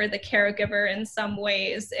caring for the caregiver in some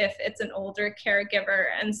ways if it's an older caregiver.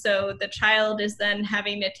 And so the child is then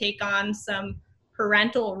having to take on some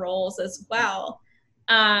parental roles as well.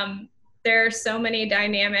 There are so many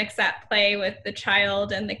dynamics at play with the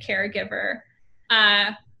child and the caregiver.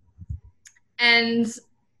 And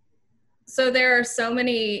so there are so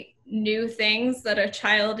many new things that a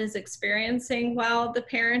child is experiencing while the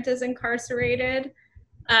parent is incarcerated.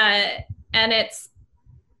 And it's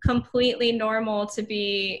completely normal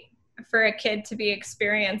for a kid to be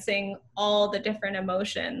experiencing all the different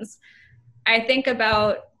emotions. I think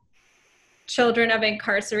about children of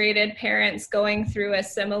incarcerated parents going through a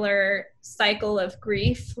similar cycle of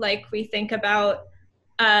grief. Like we think about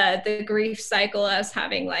the grief cycle as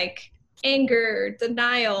having like anger,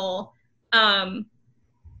 denial, all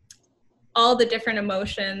the different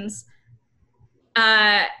emotions.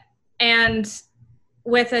 And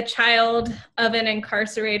with a child of an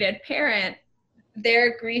incarcerated parent,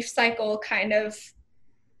 their grief cycle kind of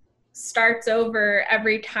starts over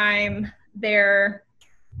every time they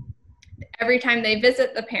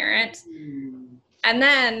visit the parent. And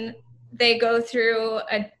then they go through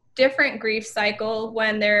a different grief cycle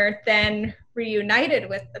when they're then reunited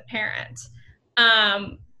with the parent.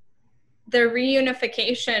 The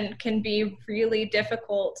reunification can be really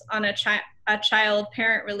difficult on a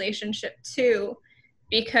child-parent relationship too,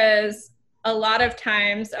 because a lot of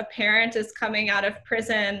times a parent is coming out of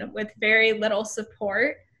prison with very little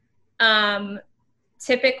support.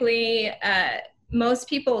 Typically, most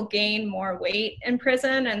people gain more weight in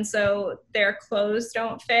prison, and so their clothes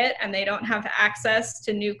don't fit and they don't have access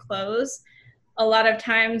to new clothes. A lot of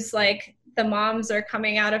times, like, the moms are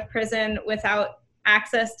coming out of prison without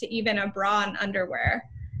access to even a bra and underwear.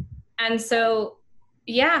 And so,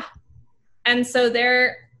 yeah. And so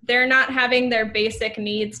they're not having their basic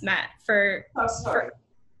needs met for... Sorry.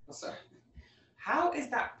 How is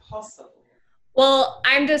that possible? Well,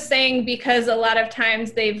 I'm just saying because a lot of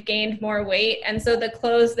times they've gained more weight, and so the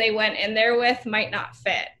clothes they went in there with might not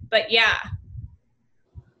fit. But yeah.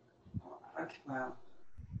 Okay, wow.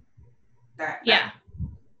 That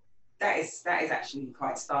is actually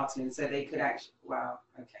quite startling. So they could actually, wow,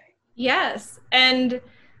 okay. Yes, and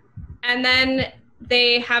then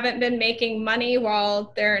they haven't been making money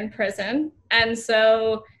while they're in prison, and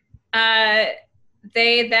so they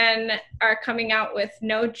then are coming out with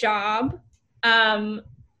no job.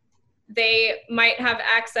 They might have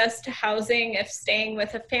access to housing if staying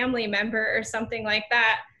with a family member or something like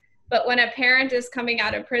that. But when a parent is coming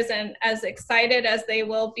out of prison, as excited as they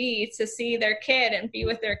will be to see their kid and be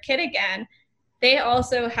with their kid again, they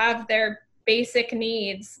also have their basic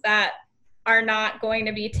needs that are not going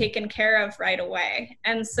to be taken care of right away.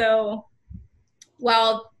 And so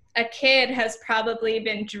while a kid has probably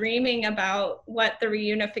been dreaming about what the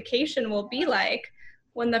reunification will be like,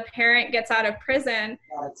 when the parent gets out of prison,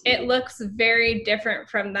 it looks very different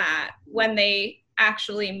from that when they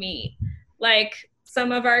actually meet. Like,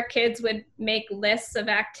 some of our kids would make lists of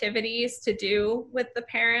activities to do with the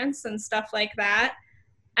parents and stuff like that.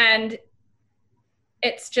 And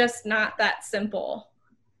it's just not that simple.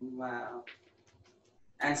 Wow.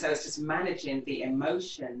 And so it's just managing the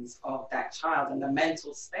emotions of that child and the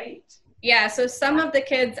mental state. Yeah, so some of the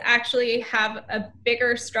kids actually have a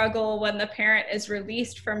bigger struggle when the parent is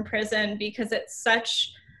released from prison because it's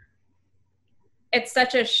such a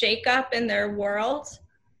shakeup in their world.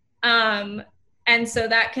 And so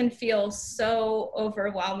that can feel so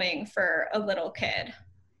overwhelming for a little kid.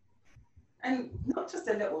 And not just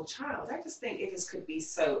a little child. I just think it could be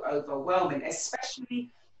so overwhelming,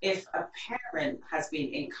 especially if a parent has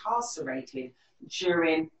been incarcerated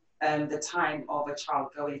during the time of a child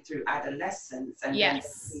going through adolescence and then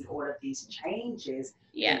see all of these changes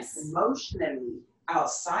emotionally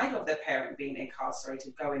outside of the parent being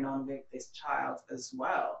incarcerated going on with this child as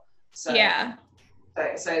well. So,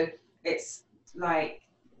 so it's like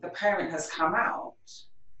the parent has come out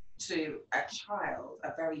to a child,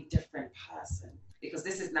 a very different person, because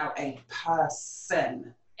this is now a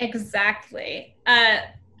person. Exactly.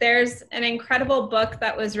 There's an incredible book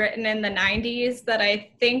that was written in the 90s that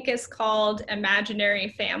I think is called Imaginary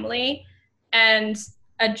Family. And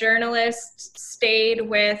a journalist stayed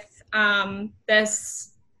with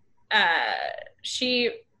this,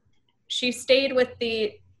 she stayed with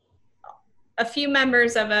a few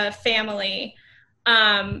members of a family.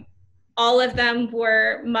 All of them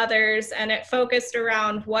were mothers, and it focused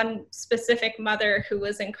around one specific mother who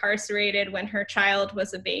was incarcerated when her child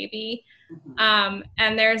was a baby.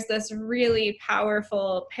 And there's this really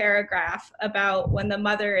powerful paragraph about when the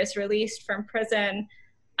mother is released from prison.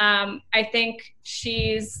 I think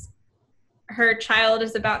her child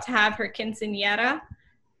is about to have her quinceañera,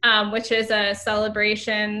 which is a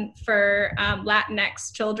celebration for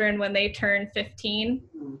Latinx children when they turn 15.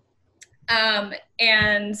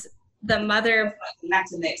 And the mother...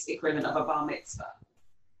 Latinx equivalent of a bar mitzvah.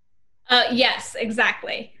 Yes,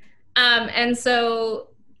 exactly. And so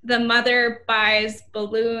the mother buys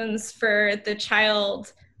balloons for the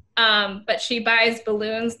child, but she buys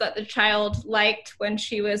balloons that the child liked when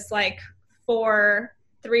she was like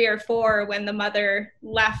 3 or 4 when the mother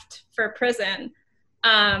left for prison.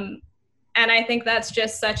 And I think that's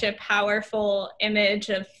just such a powerful image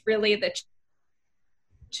of really the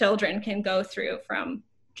children can go through from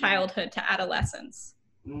childhood to adolescence.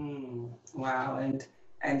 Wow.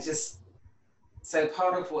 And just so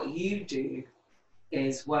part of what you do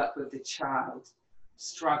is work with the child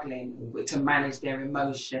struggling to manage their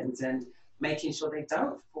emotions and making sure they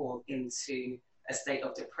don't fall into a state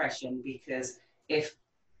of depression. Because if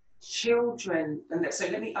children, and so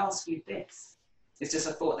let me ask you this, it's just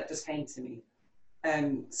a thought that just came to me.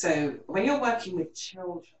 So when you're working with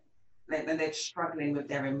children, when they're struggling with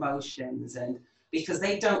their emotions, and because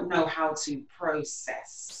they don't know how to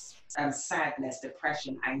process sadness,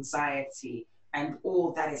 depression, anxiety, and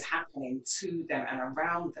all that is happening to them and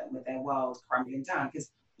around them with their world crumbling down.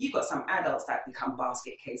 Because you've got some adults that become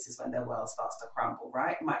basket cases when their world starts to crumble,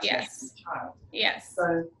 right? Much less than a child. Yes.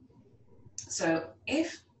 So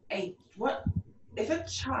if a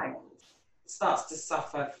child starts to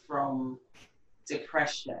suffer from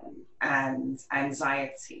depression and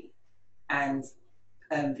anxiety and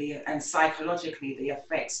psychologically the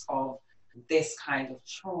effects of this kind of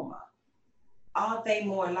trauma, are they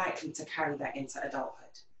more likely to carry that into adulthood?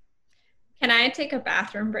 Can I take a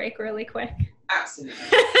bathroom break really quick? Absolutely.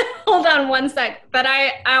 Hold on one sec, but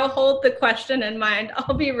I'll hold the question in mind.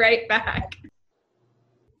 I'll be right back.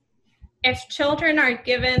 If children are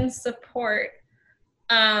given support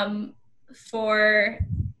for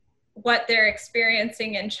what they're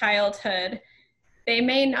experiencing in childhood, they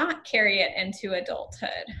may not carry it into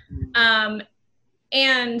adulthood.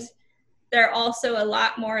 And they're also a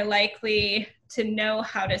lot more likely to know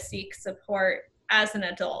how to seek support as an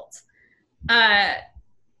adult.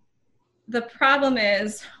 The problem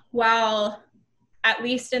is, while at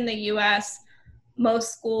least in the US,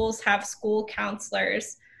 most schools have school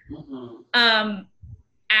counselors,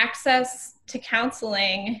 access to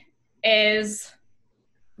counseling is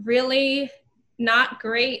really not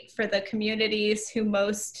great for the communities who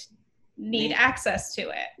most need access to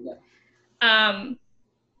it.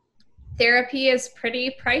 Therapy is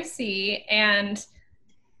pretty pricey and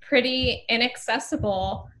pretty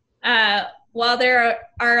inaccessible. While there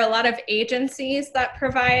are a lot of agencies that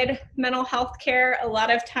provide mental health care, a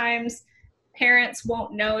lot of times parents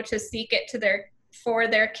won't know to seek it for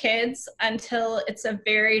their kids until it's a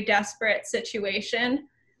very desperate situation,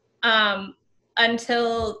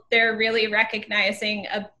 until they're really recognizing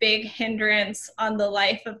a big hindrance on the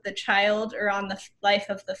life of the child or on the life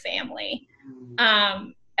of the family.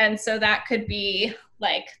 And so that could be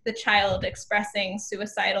like the child expressing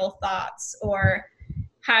suicidal thoughts or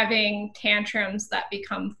having tantrums that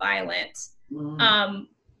become violent.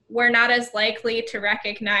 We're not as likely to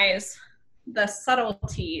recognize the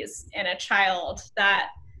subtleties in a child that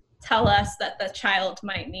tell us that the child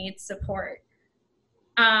might need support.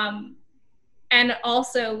 And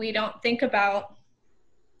also, we don't think about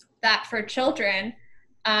that for children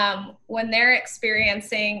when they're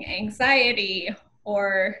experiencing anxiety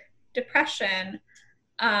or depression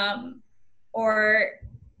or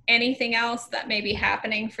anything else that may be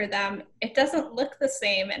happening for them. It doesn't look the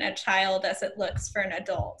same in a child as it looks for an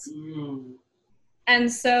adult.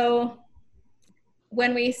 And so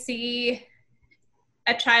when we see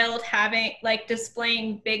a child having, like,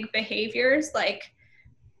 displaying big behaviors, like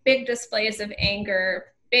big displays of anger,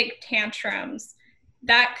 big tantrums,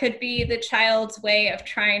 that could be the child's way of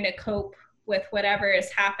trying to cope with whatever is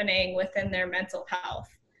happening within their mental health.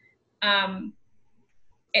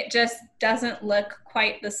 It just doesn't look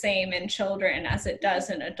quite the same in children as it does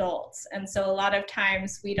in adults. And so a lot of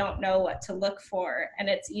times we don't know what to look for, and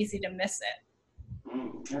it's easy to miss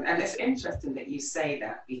it. And it's interesting that you say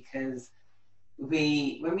that, because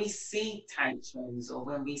when we see tantrums or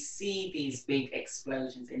when we see these big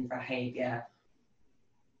explosions in behavior,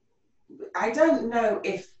 I don't know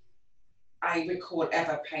if I recall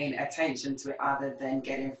ever paying attention to it other than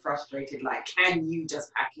getting frustrated, like, can you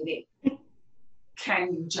just pack it in?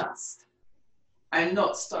 Can you just? And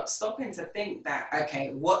not stopping to think that,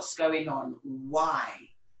 okay, what's going on? Why?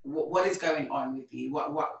 What is going on with you?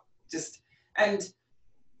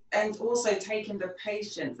 And also taking the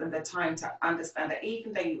patience and the time to understand that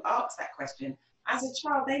even though you ask that question, as a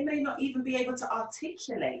child, they may not even be able to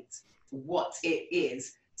articulate what it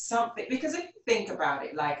is. Something, because if you think about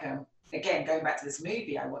it, like, again, going back to this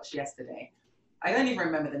movie I watched yesterday, I don't even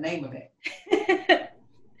remember the name of it.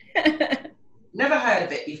 Never heard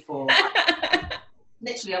of it before.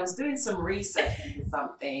 Literally, I was doing some research into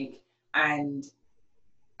something, and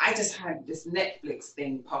I just had this Netflix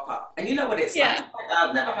thing pop up. And you know what it's like?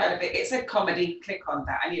 I've never heard of it. It's a comedy. Click on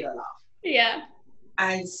that. I need a laugh. Yeah.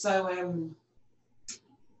 And so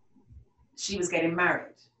she was getting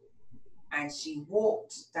married, and she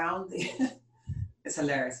walked down the... It's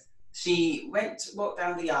hilarious. She walked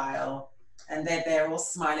down the aisle, and they're all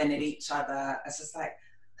smiling at each other. It's just like,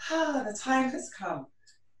 the time has come.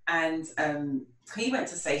 And he went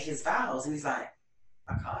to say his vows, and he's like,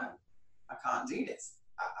 I can't do this.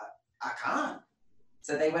 I can't.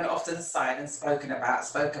 So they went off to the side and spoke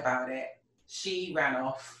about it. She ran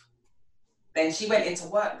off. Then she went into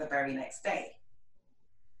work the very next day.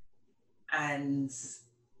 And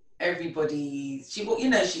everybody, she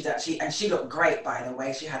looked great, by the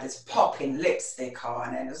way. She had this popping lipstick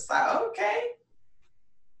on, and it was like, okay.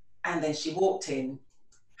 And then she walked in,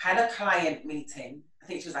 had a client meeting. I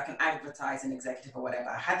think she was like an advertising executive or whatever.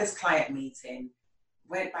 Had this client meeting,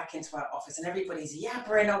 went back into her office, and everybody's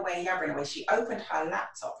yabbering away. She opened her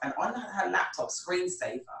laptop, and on her laptop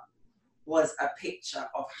screensaver was a picture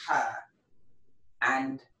of her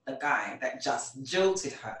and the guy that just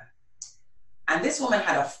jilted her. And this woman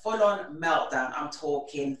had a full-on meltdown. I'm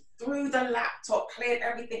talking through the laptop, cleared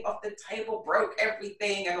everything off the table, broke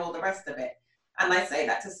everything, and all the rest of it. And I say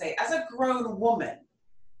that to say, as a grown woman,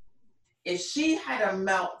 if she had a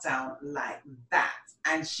meltdown like that,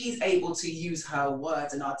 and she's able to use her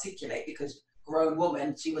words and articulate, because grown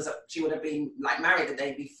woman, she would have been like married the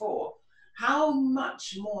day before, how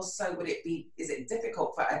much more so would it be? Is it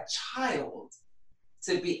difficult for a child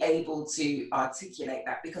to be able to articulate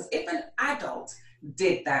that? Because if an adult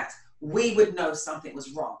did that, we would know something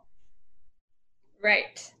was wrong.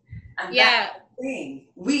 Right. And that's the thing.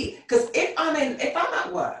 Because if I'm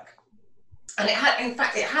at work, and it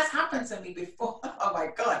has happened to me before. Oh my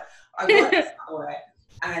God. I work somewhere,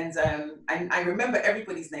 and I remember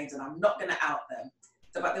everybody's names, and I'm not going to out them.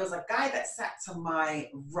 So, but there was a guy that sat to my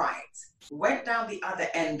right, went down the other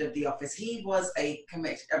end of the office. He was a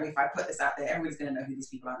if I put this out there, everybody's going to know who these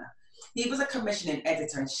people are now. He was a commissioning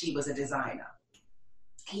editor, and she was a designer.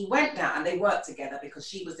 He went down, and they worked together because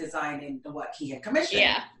she was designing the work he had commissioned.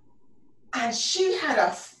 Yeah. And she had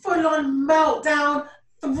a full-on meltdown,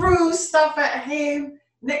 threw stuff at him.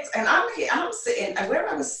 And I'm here, and I'm sitting, and where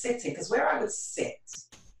I was sitting, because where I would sit,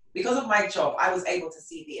 because of my job, I was able to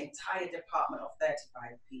see the entire department of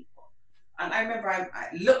 35 people. And I remember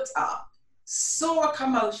I looked up, saw a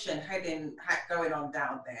commotion going on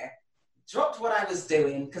down there, dropped what I was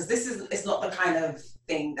doing, because it's not the kind of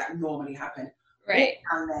thing that normally happened. Right.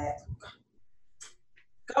 Down there,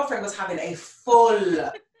 girlfriend was having a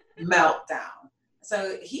full meltdown.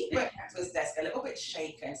 So he went back to his desk a little bit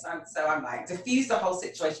shaken. So I'm like, diffused the whole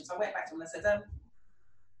situation. So I went back to him and I said,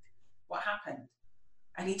 what happened?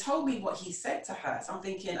 And he told me what he said to her. So I'm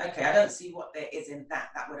thinking, okay, I don't see what there is in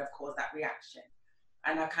that would have caused that reaction.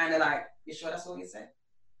 And I kind of like, you sure that's what you said?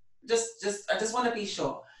 I just want to be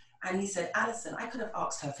sure. And he said, Alison, I could have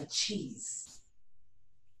asked her for cheese.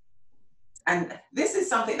 And this is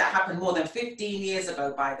something that happened more than 15 years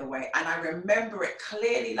ago, by the way. And I remember it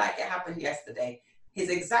clearly like it happened yesterday. His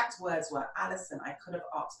exact words were, Alison, I could have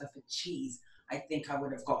asked her for cheese. I think I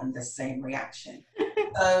would have gotten the same reaction.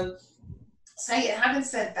 Having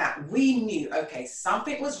said that, we knew, okay,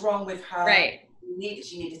 something was wrong with her. Right.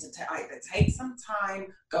 She needed to either take some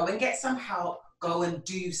time, go and get some help, go and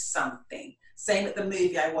do something. Same at the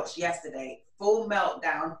movie I watched yesterday. Full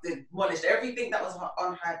meltdown, demolished everything that was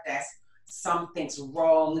on her desk. Something's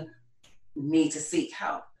wrong, need to seek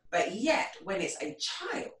help. But yet, when it's a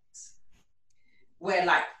child, we're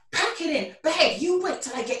like, pack it in, babe, you wait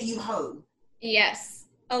till I get you home. Yes.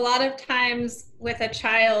 A lot of times with a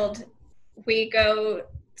child, we go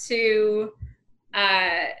to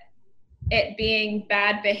it being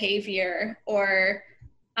bad behavior or,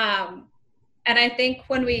 and I think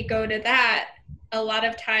when we go to that, a lot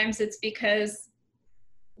of times it's because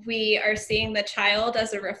we are seeing the child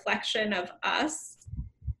as a reflection of us.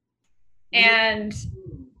 And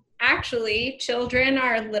actually, children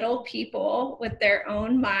are little people with their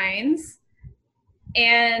own minds.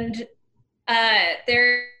 And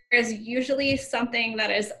there is usually something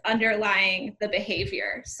that is underlying the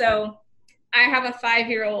behavior. So I have a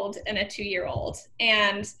 5-year-old and a 2-year-old.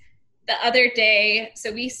 And the other day,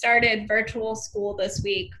 so we started virtual school this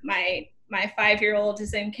week. My 5-year-old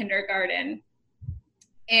is in kindergarten,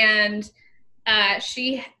 and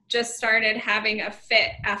she just started having a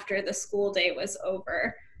fit after the school day was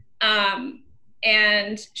over.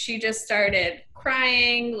 And she just started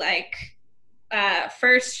crying. Like,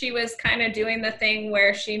 first she was kind of doing the thing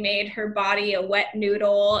where she made her body a wet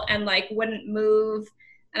noodle and like wouldn't move.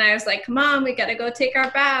 And I was like, come on, we got to go take our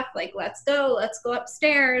bath. Like, let's go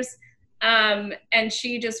upstairs. And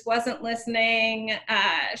she just wasn't listening.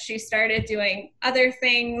 She started doing other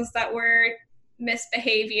things that were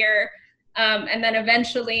misbehavior. And then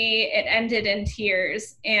eventually it ended in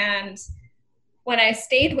tears. And when I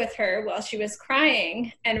stayed with her while she was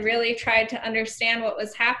crying and really tried to understand what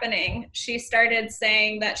was happening, she started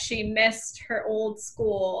saying that she missed her old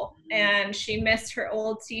school and she missed her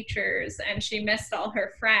old teachers and she missed all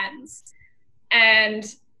her friends. And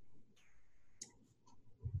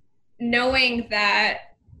knowing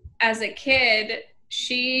that as a kid,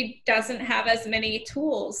 she doesn't have as many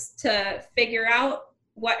tools to figure out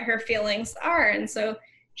what her feelings are. And so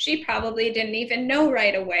she probably didn't even know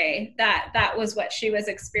right away that that was what she was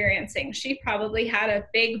experiencing. She probably had a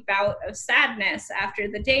big bout of sadness after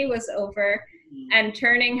the day was over, and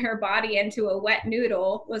turning her body into a wet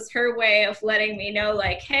noodle was her way of letting me know,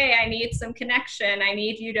 like, hey, I need some connection. I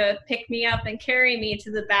need you to pick me up and carry me to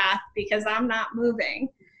the bath because I'm not moving.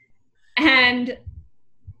 And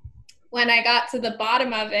when I got to the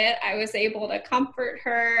bottom of it, I was able to comfort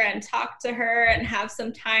her and talk to her and have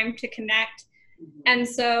some time to connect. And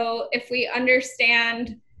so if we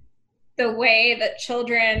understand the way that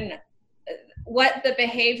children, what the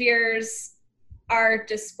behaviors are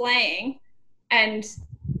displaying, and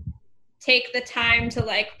take the time to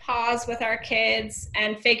like pause with our kids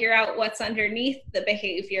and figure out what's underneath the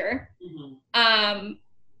behavior,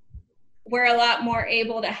 we're a lot more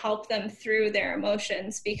able to help them through their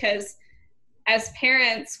emotions, because as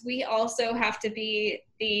parents, we also have to be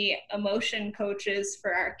the emotion coaches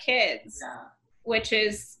for our kids, which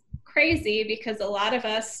is crazy because a lot of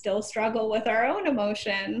us still struggle with our own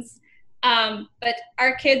emotions. But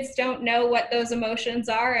our kids don't know what those emotions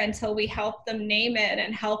are until we help them name it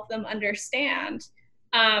and help them understand.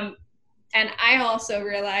 And I also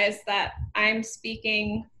realized that I'm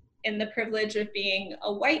speaking in the privilege of being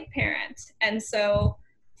a white parent. And so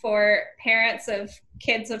for parents of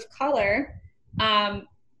kids of color,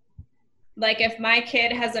 like if my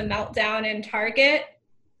kid has a meltdown in Target,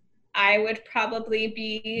 I would probably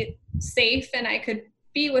be safe and I could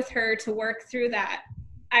be with her to work through that.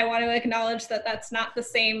 I want to acknowledge that that's not the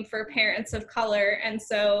same for parents of color. And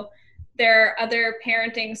so there are other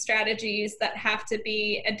parenting strategies that have to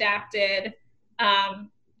be adapted.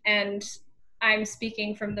 And I'm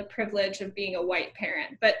speaking from the privilege of being a white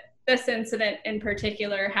parent. But this incident in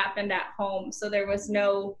particular happened at home, so there was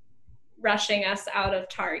no rushing us out of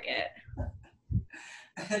Target.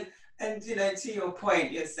 And you know, to your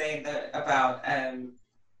point, you're saying that about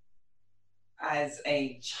as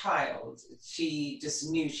a child, she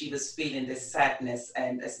just knew she was feeling this sadness,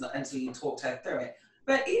 and it's not until you talked her through it.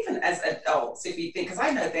 But even as adults, if you think, because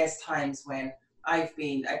I know there's times when I've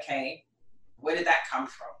been, okay, where did that come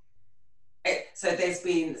from? So there's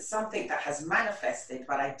been something that has manifested,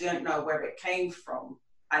 but I don't know where it came from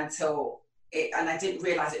until it, and I didn't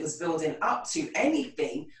realize it was building up to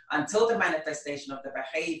anything until the manifestation of the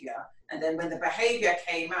behavior. And then when the behavior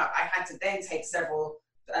came out, I had to then take several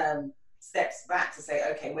steps back to say,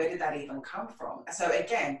 okay, where did that even come from? So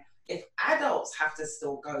again, if adults have to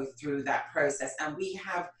still go through that process, and we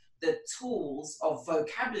have the tools of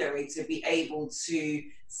vocabulary to be able to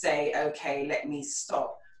say, okay, let me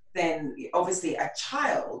stop, then obviously a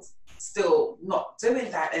child still not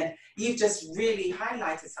doing that. And you've just really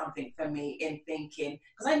highlighted something for me in thinking,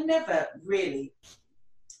 because I never really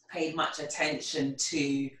paid much attention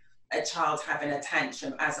to a child having a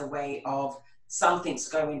tantrum as a way of something's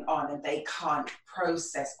going on and they can't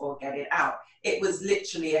process or get it out. It was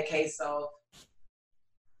literally a case of,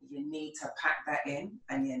 you need to pack that in,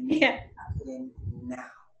 and you need to pack it in now.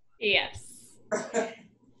 Yes.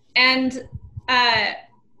 And a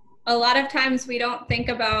lot of times we don't think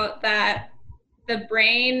about that the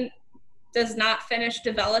brain does not finish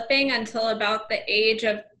developing until about the age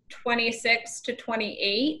of 26 to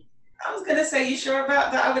 28. I was going to say, you sure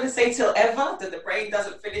about that? I'm going to say till ever, that the brain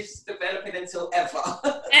doesn't finish developing until ever.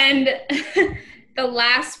 And the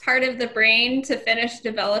last part of the brain to finish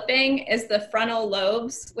developing is the frontal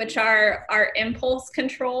lobes, which are our impulse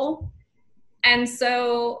control. And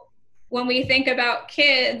so when we think about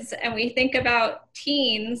kids and we think about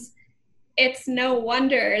teens, it's no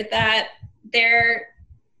wonder that they're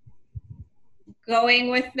going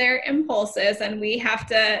with their impulses, and we have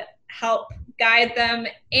to help guide them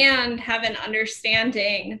and have an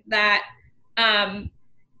understanding that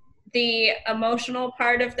the emotional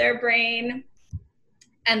part of their brain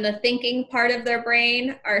and the thinking part of their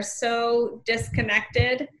brain are so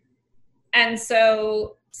disconnected. And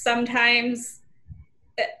so sometimes,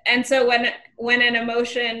 and so when an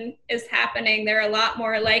emotion is happening, they're a lot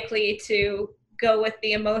more likely to go with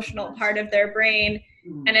the emotional part of their brain.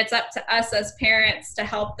 And it's up to us as parents to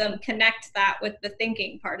help them connect that with the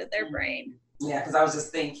thinking part of their brain. Yeah, because I was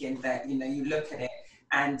just thinking that, you know, you look at it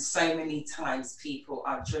and so many times people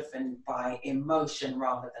are driven by emotion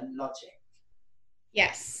rather than logic.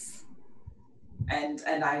 Yes. And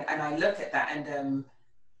I look at that, and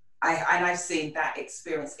I've seen that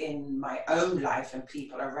experience in my own life and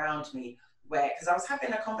people around me, where, because I was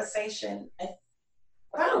having a conversation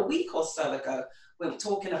about a week or so ago, we were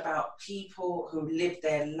talking about people who live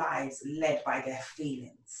their lives led by their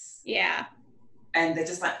feelings. Yeah. And they're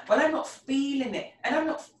just like, well, I'm not feeling it, and I'm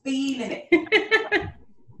not feeling it.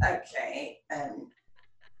 Okay.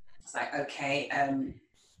 It's like, okay,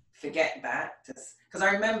 forget that. Because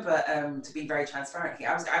I remember, to be very transparent here,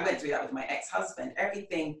 I went through that with my ex-husband.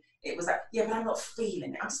 Everything, it was like, yeah, but I'm not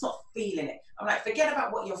feeling it. I'm just not feeling it. I'm like, forget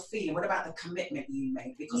about what you're feeling. What about the commitment you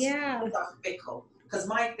made? Because feelings are fickle. Because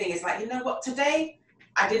my thing is like, you know what, today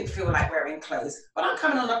I didn't feel like wearing clothes, but I'm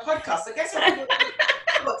coming on a podcast, so guess what I've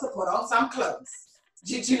got to put on? Some clothes.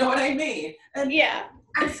 Do you know what I mean?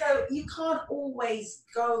 And so you can't always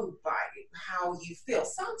go by how you feel.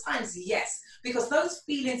 Sometimes, yes, because those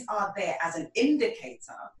feelings are there as an indicator.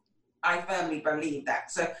 I firmly believe that.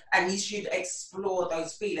 So, and you should explore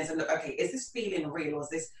those feelings and look, okay, is this feeling real or is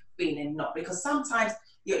this feeling not? Because sometimes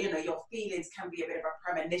your feelings can be a bit of a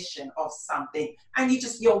premonition of something, and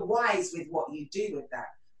you're wise with what you do with that.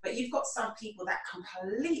 But you've got some people that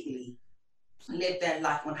completely live their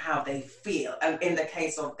life on how they feel. And in the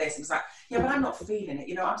case of this, it's like, yeah, but I'm not feeling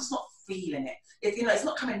it. I'm just not feeling it. It's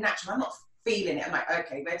not coming natural. I'm not feeling it. I'm like,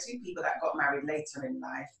 okay, we're two people that got married later in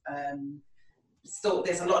life. Still,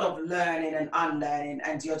 there's a lot of learning and unlearning,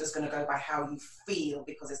 and you're just going to go by how you feel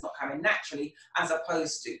because it's not coming naturally, as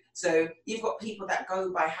opposed to, so you've got people that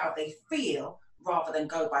go by how they feel rather than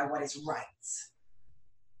go by what is right.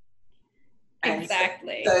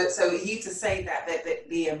 Exactly. So you to say that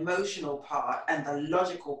the emotional part and the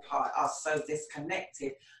logical part are so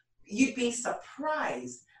disconnected, you'd be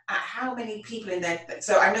surprised at how many people in there.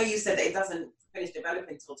 So I know you said that it doesn't finish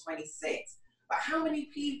developing until 26. But how many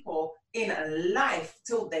people in life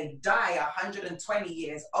till they die 120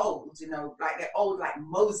 years old, like they're old like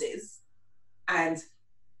Moses, and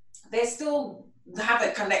they still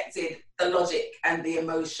haven't connected the logic and the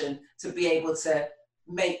emotion to be able to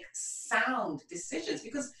make sound decisions?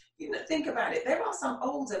 Because, think about it, there are some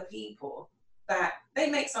older people that they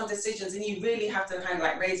make some decisions and you really have to kind of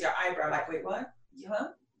like raise your eyebrow, like, wait, what? Yeah?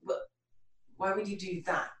 But why would you do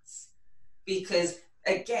that? Because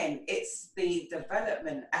again, it's the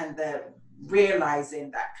development and the realizing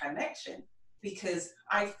that connection. Because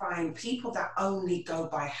I find people that only go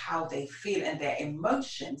by how they feel and their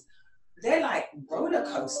emotions, they're like roller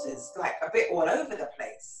coasters, like a bit all over the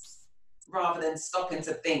place, rather than stopping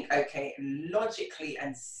to think, okay, logically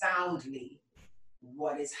and soundly,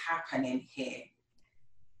 what is happening here?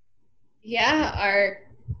 Yeah,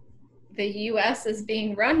 the US is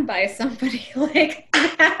being run by somebody like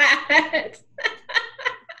that.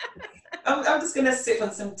 I'm just going to sip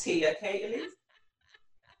on some tea, okay, Elise?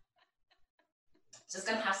 Just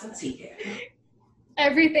going to have some tea here.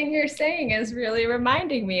 Everything you're saying is really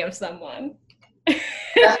reminding me of someone.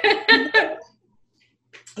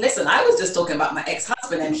 Listen, I was just talking about my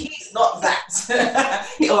ex-husband, and he's not that.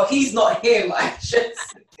 Or he's not him, I should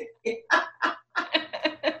say.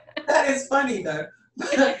 That is funny, though.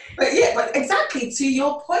 but exactly to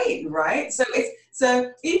your point, right?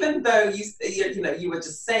 So even though you were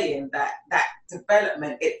just saying that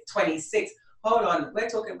development at 26, hold on, we're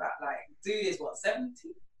talking about like dude is what, 70?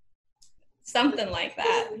 Something like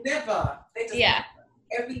that. Never.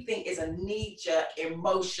 Everything is a knee-jerk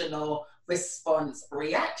emotional response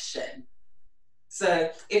reaction.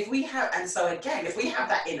 So if we have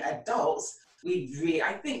that in adults,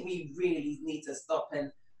 I think we really need to stop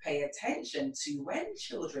and pay attention to when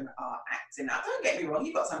children are acting out. Don't get me wrong,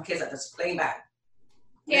 you've got some kids that just play back.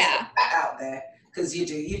 Yeah. That out there, because you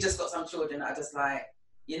do. You've just got some children that are just like,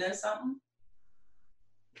 you know something?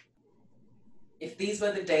 If these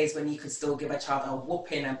were the days when you could still give a child a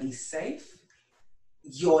whooping and be safe,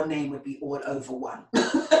 your name would be all over one.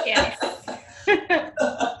 Yes.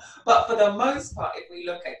 But for the most part, if we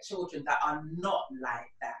look at children that are not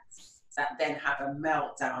like that then have a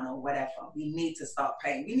meltdown or whatever, we need to start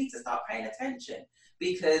paying attention.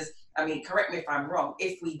 Because, I mean, correct me if I'm wrong,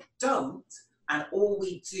 if we don't, and all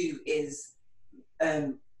we do is,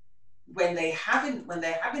 when they're having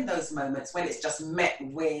those moments, when it's just met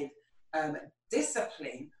with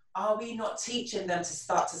discipline, are we not teaching them to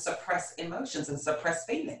start to suppress emotions and suppress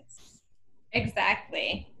feelings?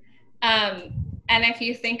 Exactly. And if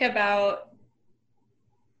you think about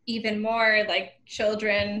even more like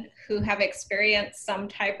children who have experienced some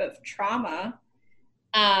type of trauma,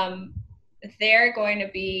 they're going to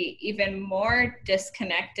be even more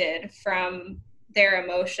disconnected from their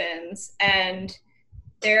emotions, and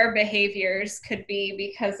their behaviors could be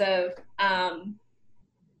because of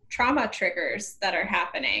trauma triggers that are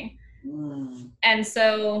happening. And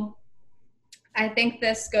so I think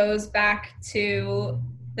this goes back to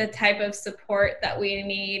the type of support that we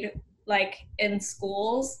need, like in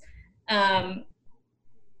schools,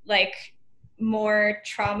 like more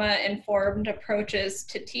trauma-informed approaches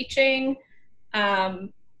to teaching,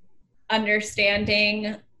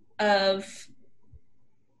 understanding of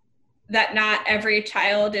that not every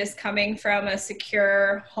child is coming from a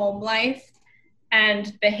secure home life,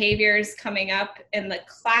 and behaviors coming up in the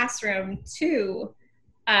classroom too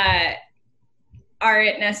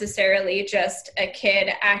aren't necessarily just a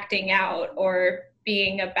kid acting out or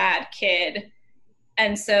being a bad kid.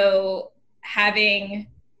 And so having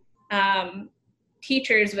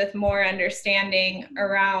teachers with more understanding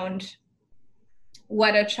around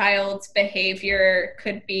what a child's behavior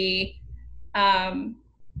could be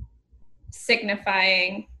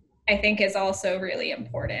signifying, I think, is also really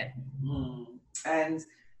important. And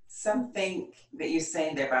something that you're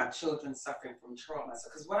saying there about children suffering from trauma. So,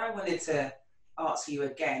 because what I wanted to ask you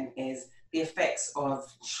again is the effects of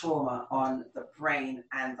trauma on the brain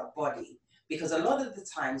and the body. Because a lot of the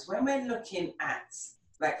times when we're looking at,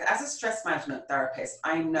 like, as a stress management therapist,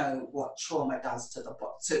 I know what trauma does to the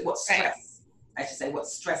body, what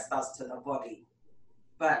stress does to the body.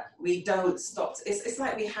 But we don't stop. It's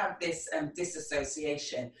like we have this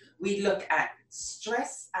disassociation. We look at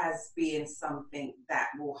stress as being something that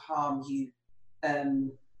will harm you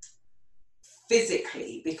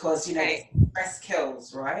physically, because, stress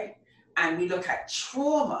kills, right? And we look at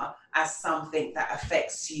trauma as something that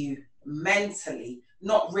affects you mentally,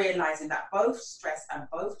 not realizing that both stress and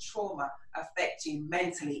both trauma affect you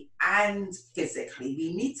mentally and physically.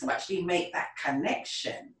 We need to actually make that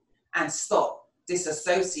connection and stop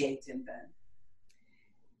disassociating them.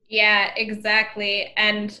 Yeah, exactly.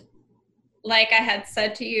 And like I had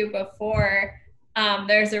said to you before,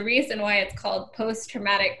 there's a reason why it's called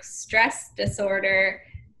post-traumatic stress disorder.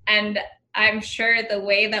 And I'm sure the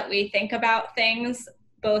way that we think about things,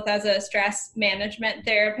 both as a stress management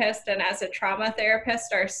therapist and as a trauma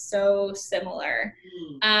therapist, are so similar.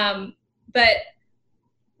 But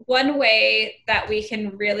one way that we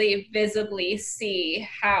can really visibly see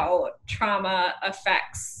how trauma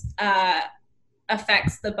affects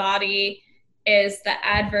the body is the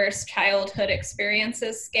Adverse Childhood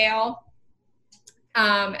Experiences Scale.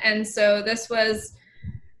 And so this was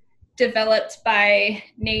developed by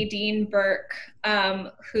Nadine Burke,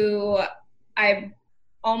 who I'm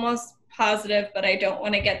almost positive, but I don't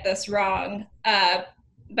want to get this wrong,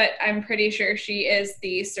 but I'm pretty sure she is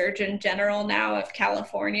the Surgeon General now of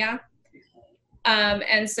California.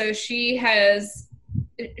 And so she was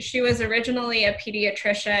originally a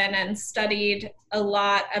pediatrician and studied a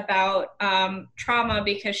lot about trauma,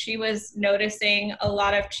 because she was noticing a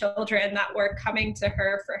lot of children that were coming to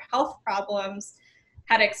her for health problems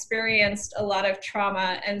had experienced a lot of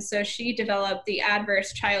trauma. And so she developed the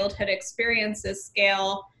Adverse Childhood Experiences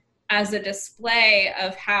Scale as a display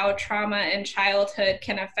of how trauma in childhood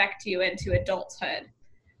can affect you into adulthood.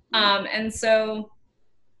 And so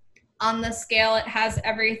On the scale, it has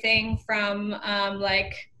everything from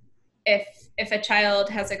like if a child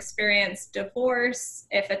has experienced divorce,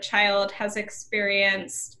 if a child has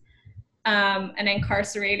experienced an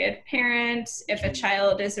incarcerated parent, if a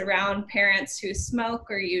child is around parents who smoke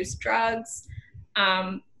or use drugs,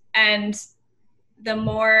 and the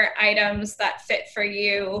more items that fit for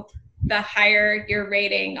you, the higher your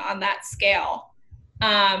rating on that scale.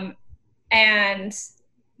 And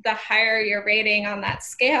the higher your rating on that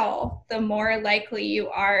scale, the more likely you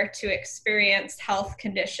are to experience health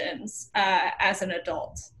conditions as an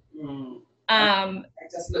adult. I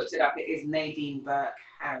just looked it up. It is Nadine Burke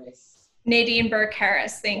Harris. Nadine Burke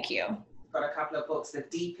Harris, thank you. Got a couple of books, The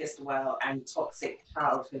Deepest Well and Toxic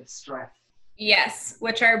Childhood Stress. Yes,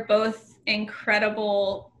 which are both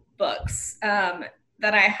incredible books that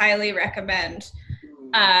I highly recommend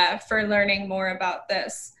for learning more about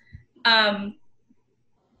this.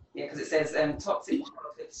 Yeah, because it says Toxic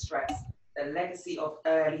Childhood Stress, the legacy of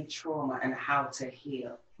early trauma and how to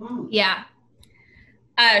heal. Yeah.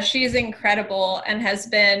 She's incredible and has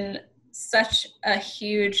been such a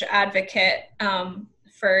huge advocate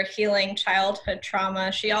for healing childhood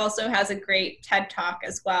trauma. She also has a great TED Talk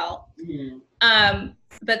as well.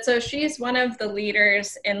 But so she's one of the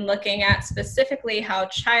leaders in looking at specifically how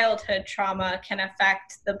childhood trauma can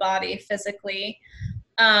affect the body physically.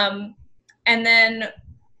 And then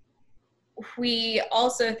we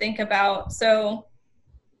also think about, so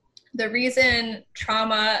the reason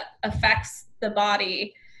trauma affects the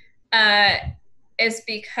body is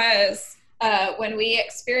because when we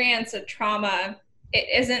experience a trauma, it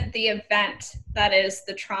isn't the event that is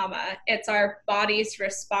the trauma, it's our body's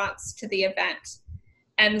response to the event.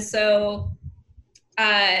 And so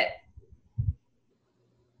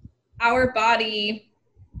our body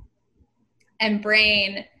and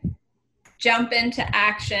brain jump into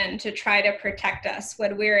action to try to protect us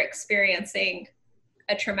when we're experiencing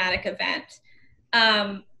a traumatic event.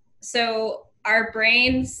 So our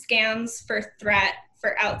brain scans for threat,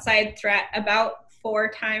 for outside threat, about 4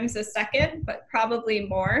 times a second, but probably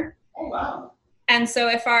more. Oh, wow. And so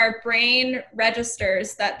if our brain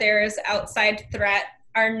registers that there is outside threat,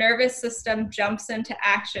 our nervous system jumps into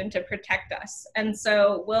action to protect us. And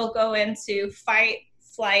so we'll go into fight,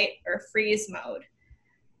 flight, or freeze mode.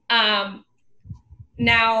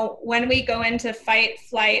 Now, when we go into fight,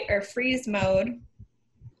 flight, or freeze mode,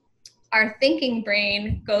 our thinking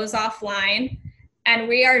brain goes offline and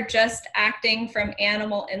we are just acting from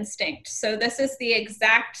animal instinct. So this is the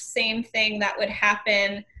exact same thing that would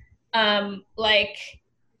happen like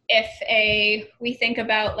if we think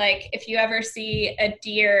about like if you ever see a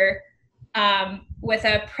deer with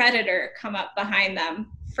a predator come up behind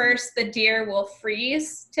them, first the deer will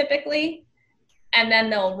freeze typically, and then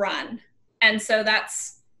they'll run. And so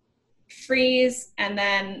that's freeze and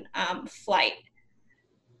then flight.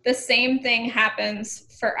 The same thing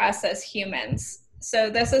happens for us as humans. So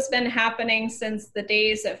this has been happening since the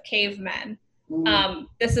days of cavemen.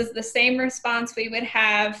 This is the same response we would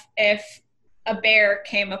have if a bear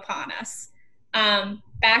came upon us.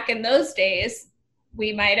 Back in those days,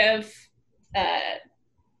 we might have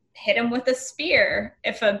hit him with a spear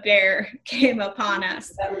if a bear came upon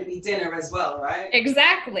us. That would be dinner as well, right?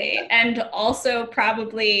 Exactly. And also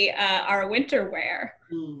probably our winter wear.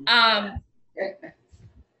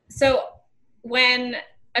 So when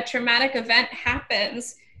a traumatic event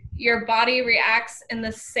happens, your body reacts in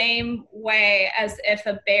the same way as if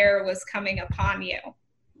a bear was coming upon you.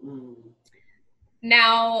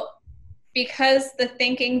 Now, because the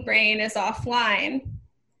thinking brain is offline,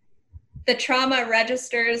 the trauma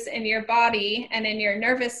registers in your body and in your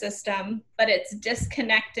nervous system, but it's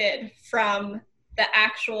disconnected from the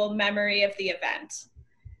actual memory of the event.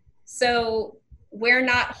 So we're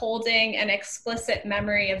not holding an explicit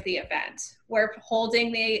memory of the event. We're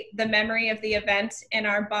holding the memory of the event in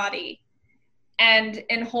our body. And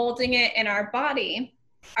in holding it in our body,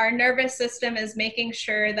 our nervous system is making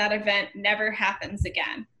sure that event never happens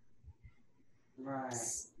again. Right.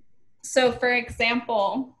 So for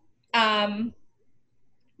example,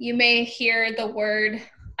 you may hear the word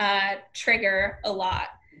trigger a lot.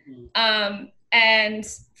 And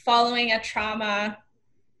following a trauma,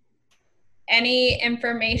 any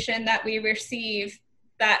information that we receive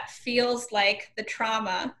that feels like the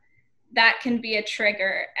trauma, that can be a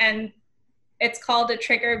trigger. And it's called a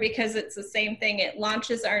trigger because it's the same thing. It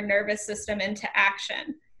launches our nervous system into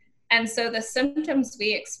action. And so the symptoms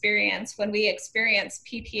we experience when we experience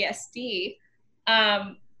PTSD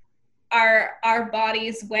are our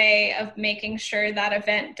body's way of making sure that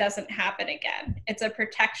event doesn't happen again. It's a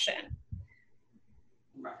protection.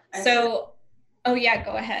 Right. So Oh yeah,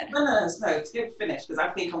 go ahead. No, you finish, because I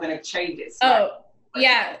think I'm going to change it. Oh,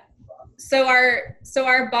 yeah. So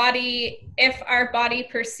our body, if our body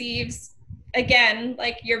perceives, again,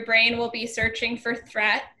 like your brain will be searching for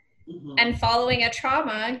threat, and following a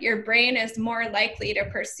trauma, your brain is more likely to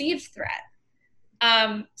perceive threat.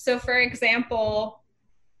 So for example,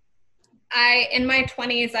 in my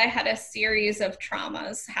 20s, I had a series of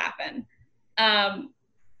traumas happen.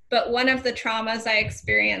 But one of the traumas I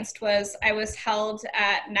experienced was I was held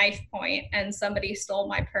at knife point and somebody stole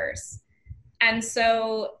my purse. And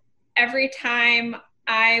so every time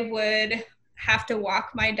I would have to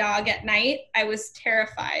walk my dog at night, I was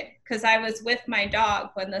terrified because I was with my dog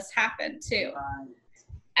when this happened too.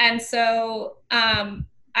 And so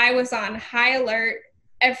I was on high alert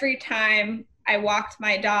every time I walked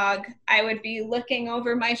my dog. I would be looking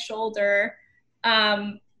over my shoulder.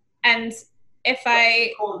 And if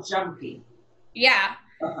It's called jumpy. Yeah.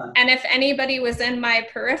 And if anybody was in my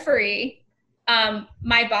periphery,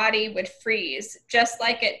 my body would freeze, just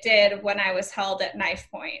like it did when I was held at knife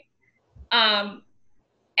point.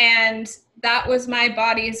 And that was my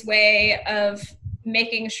body's way of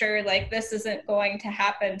making sure, like, this isn't going to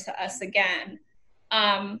happen to us again.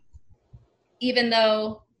 Even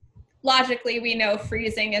though logically we know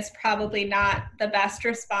freezing is probably not the best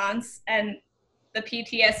response, and the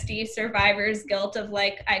PTSD survivor's guilt of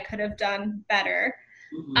like, I could have done better.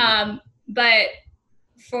 But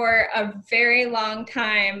for a very long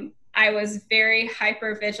time, I was very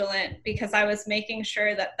hyper vigilant because I was making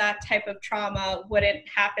sure that that type of trauma wouldn't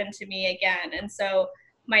happen to me again. And so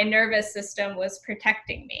my nervous system was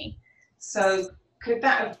protecting me. So could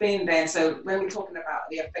that have been then, so when we're talking about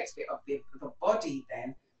the effects of the body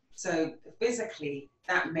then, so physically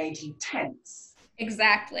that made you tense?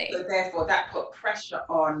 Exactly. So therefore that put pressure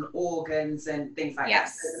on organs and things like that.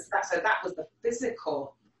 So that was the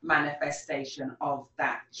physical manifestation of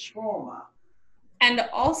that trauma. And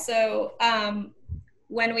also,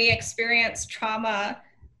 when we experience trauma,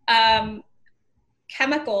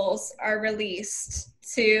 chemicals are released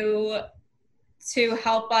to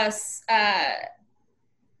help us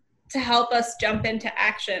jump into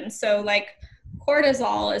action. So like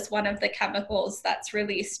cortisol is one of the chemicals that's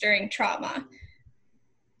released during trauma.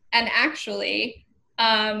 And actually,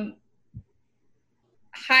 high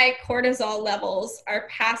cortisol levels are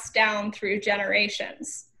passed down through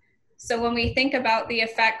generations. So when we think about the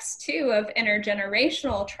effects too of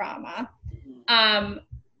intergenerational trauma,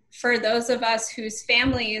 for those of us whose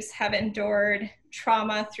families have endured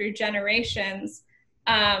trauma through generations,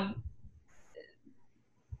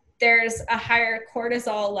 there's a higher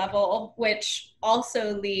cortisol level, which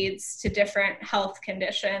also leads to different health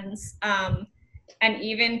conditions, and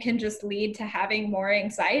even can just lead to having more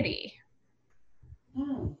anxiety.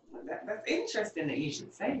 That's interesting that you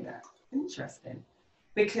should say that. Interesting.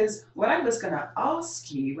 Because what I was going to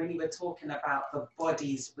ask you when you were talking about the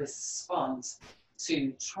body's response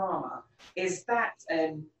to trauma is that,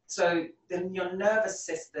 so then your nervous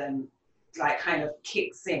system like kind of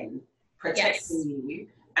kicks in, protecting you,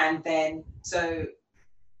 and then, so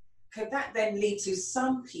could that then lead to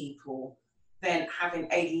some people then having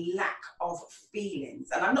a lack of feelings?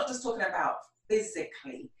 And I'm not just talking about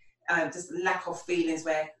physically, just lack of feelings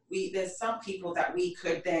where there's some people that we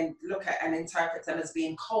could then look at and interpret them as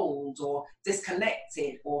being cold or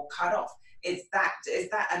disconnected or cut off. Is that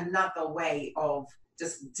another way of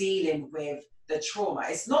just dealing with the trauma?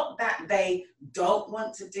 It's not that they don't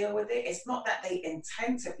want to deal with it. It's not that they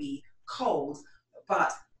intend to be cold,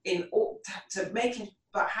 but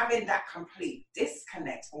but having that complete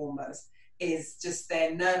disconnect almost is just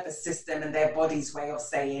their nervous system and their body's way of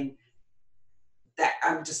saying that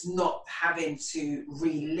I'm just not having to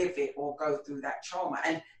relive it or go through that trauma.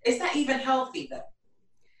 And is that even healthy though?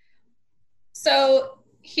 So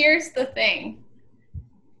here's the thing.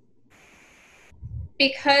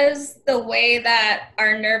 Because the way that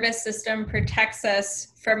our nervous system protects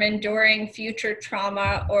us from enduring future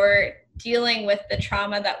trauma or dealing with the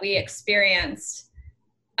trauma that we experienced,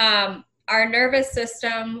 our nervous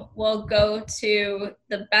system will go to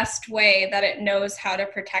the best way that it knows how to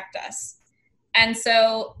protect us. And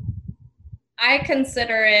so I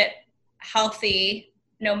consider it healthy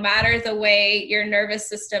no matter the way your nervous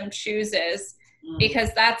system chooses,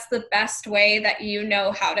 because that's the best way that you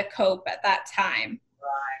know how to cope at that time.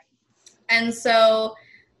 Right. And so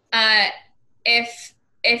if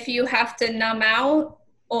you have to numb out,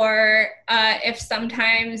 or if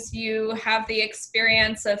sometimes you have the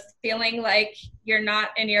experience of feeling like you're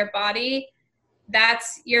not in your body,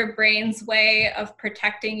 that's your brain's way of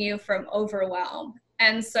protecting you from overwhelm.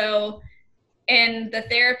 And so in the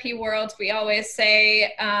therapy world, we always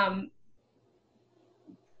say,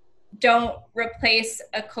 don't replace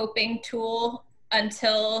a coping tool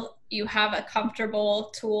until you have a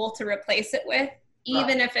comfortable tool to replace it with,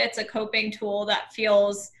 even if it's a coping tool that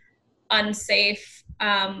feels unsafe,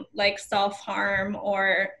 like self-harm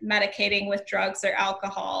or medicating with drugs or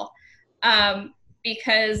alcohol.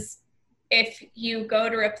 Because if you go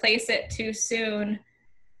to replace it too soon,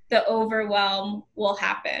 the overwhelm will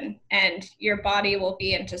happen and your body will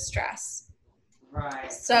be into stress.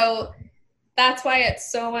 Right. So that's why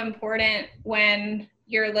it's so important when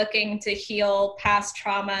you're looking to heal past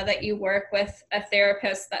trauma that you work with a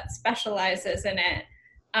therapist that specializes in it.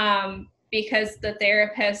 Because the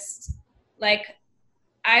therapist, like,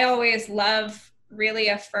 I always love really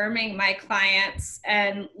affirming my clients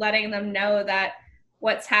and letting them know that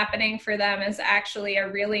what's happening for them is actually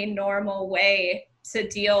a really normal way to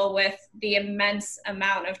deal with the immense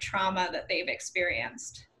amount of trauma that they've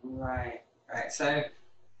experienced. Right. So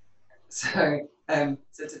to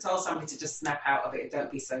tell somebody to just snap out of it,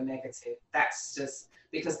 don't be so negative. That's just,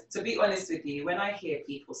 because to be honest with you, when I hear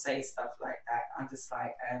people say stuff like that, I'm just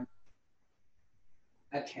like,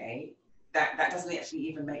 okay, that doesn't actually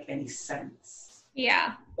even make any sense.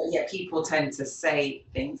 Yeah. But yet people tend to say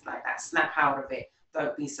things like that, snap out of it,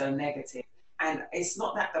 don't be so negative. And it's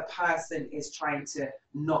not that the person is trying to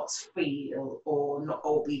not feel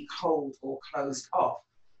or be cold or closed off.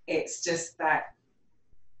 It's just that,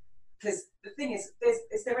 because the thing is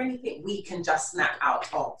there anything we can just snap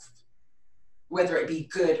out of, whether it be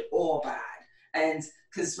good or bad? And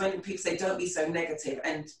because when people say don't be so negative,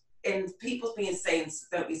 and in people being saying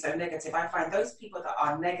don't be so negative, I find those people that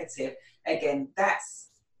are negative, again,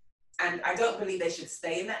 and I don't believe they should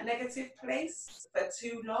stay in that negative place for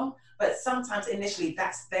too long, but sometimes initially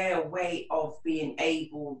that's their way of being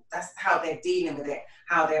able, that's how they're dealing with it,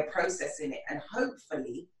 how they're processing it, and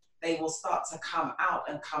hopefully they will start to come out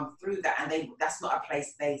and come through that, and that's not a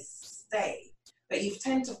place they stay. But you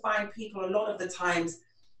tend to find people a lot of the times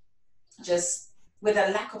just with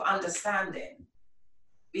a lack of understanding,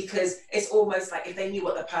 because it's almost like if they knew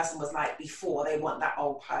what the person was like before, they want that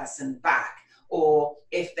old person back. Or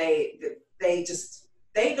if they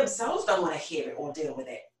themselves don't want to hear it or deal with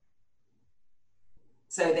it.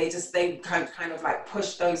 So they kind of like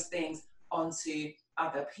push those things onto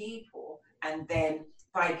other people, and then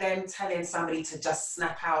by them telling somebody to just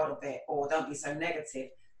snap out of it or don't be so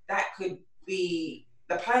negative, that could be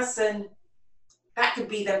the person, that could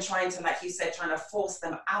be them trying to, like you said, trying to force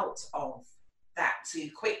them out of that too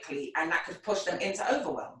quickly, and that could push them into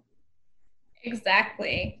overwhelm.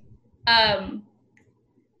 Exactly.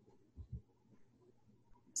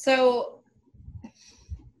 So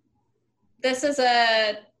this is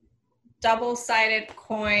a double-sided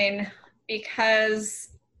coin, because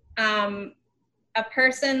a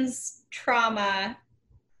person's trauma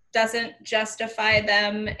doesn't justify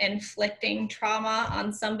them inflicting trauma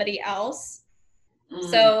on somebody else.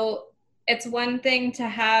 So it's one thing to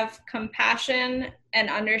have compassion and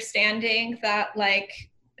understanding that, like,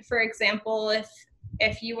 for example,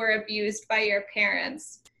 if you were abused by your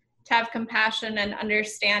parents, to have compassion and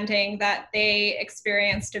understanding that they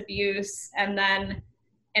experienced abuse and then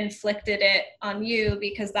inflicted it on you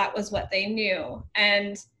because that was what they knew.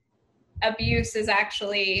 And abuse is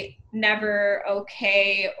actually never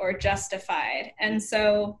okay or justified. And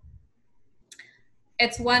so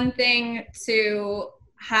it's one thing to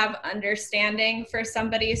have understanding for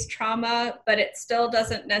somebody's trauma, but it still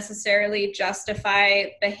doesn't necessarily justify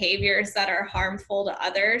behaviors that are harmful to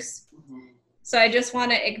others. So I just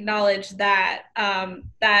want to acknowledge that,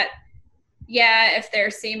 yeah, if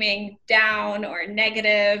they're seeming down or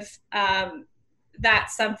negative,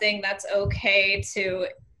 that's something that's okay to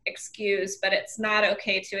excuse, but it's not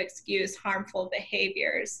okay to excuse harmful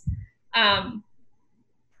behaviors.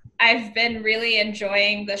 I've been really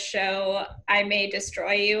enjoying the show I May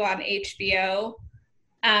Destroy You on HBO.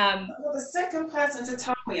 Well, the second person to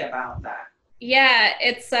tell me about that. Yeah,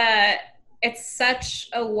 it's such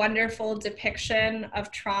a wonderful depiction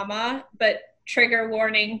of trauma, but trigger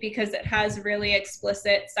warning because it has really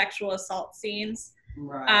explicit sexual assault scenes.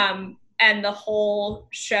 Right. And the whole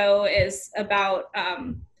show is about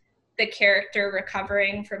the character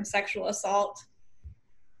recovering from sexual assault.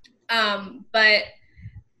 But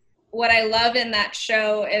what I love in that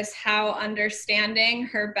show is how understanding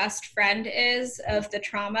her best friend is of the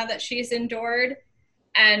trauma that she's endured.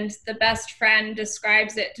 And the best friend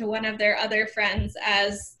describes it to one of their other friends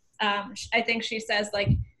as, I think she says,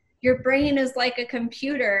 like, your brain is like a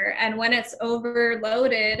computer, and when it's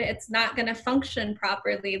overloaded, it's not going to function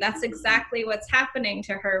properly. That's exactly what's happening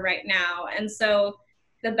to her right now. And so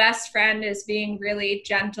the best friend is being really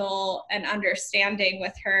gentle and understanding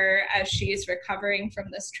with her as she's recovering from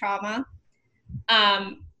this trauma.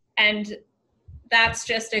 And that's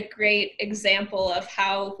just a great example of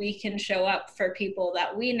how we can show up for people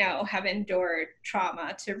that we know have endured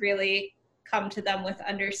trauma, to really come to them with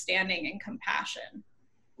understanding and compassion.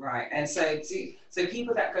 Right. And so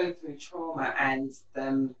people that go through trauma and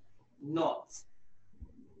them not,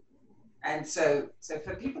 and so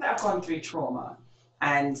for people that have gone through trauma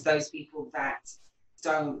and those people that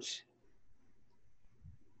don't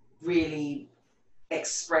really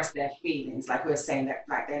express their feelings, like we were saying, that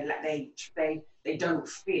like they don't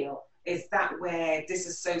feel, is that where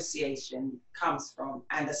disassociation comes from,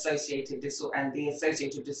 and associative disorder and the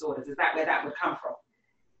associative disorders, is that where that would come from?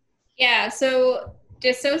 Yeah, so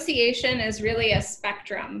dissociation is really a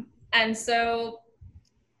spectrum, and so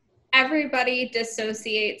everybody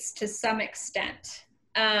dissociates to some extent.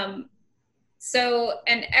 So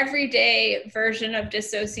an everyday version of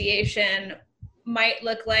dissociation might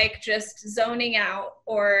look like just zoning out,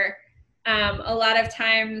 or a lot of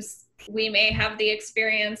times we may have the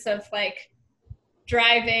experience of like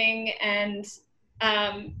driving, and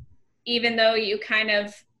even though you kind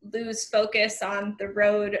of lose focus on the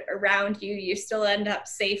road around you, you still end up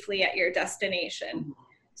safely at your destination.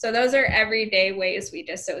 So those are everyday ways we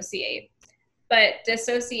dissociate. But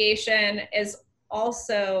dissociation is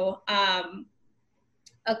also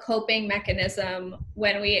a coping mechanism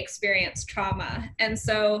when we experience trauma. And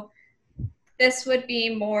so this would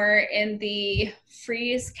be more in the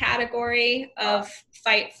freeze category of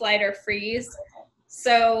fight, flight, or freeze.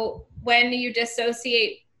 So when you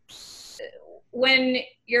dissociate, when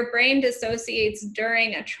your brain dissociates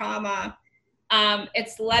during a trauma,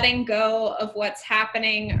 it's letting go of what's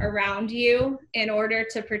happening around you in order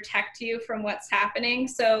to protect you from what's happening.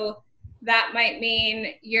 So that might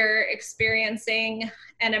mean you're experiencing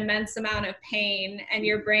an immense amount of pain and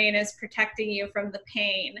your brain is protecting you from the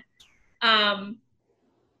pain.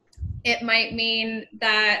 It might mean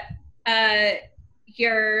that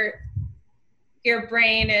your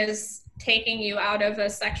brain is taking you out of a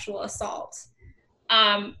sexual assault.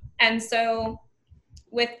 And so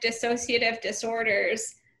with dissociative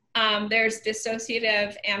disorders, there's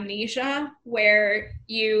dissociative amnesia, where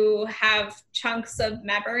you have chunks of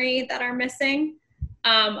memory that are missing.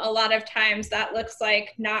 A lot of times that looks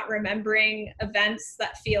like not remembering events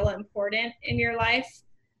that feel important in your life.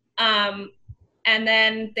 And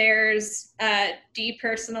then there's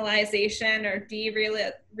depersonalization or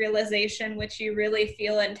derealization, which you really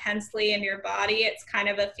feel intensely in your body. It's kind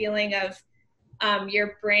of a feeling of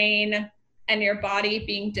your brain and your body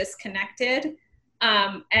being disconnected,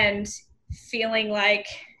 and feeling like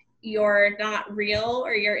you're not real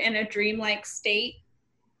or you're in a dreamlike state.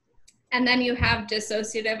 And then you have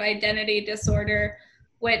dissociative identity disorder,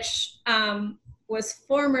 which was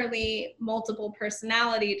formerly multiple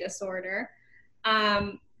personality disorder.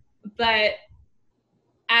 But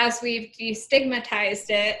as we've destigmatized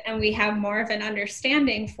it and we have more of an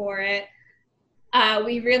understanding for it,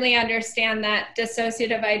 we really understand that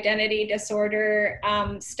dissociative identity disorder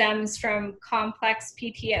stems from complex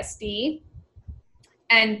PTSD.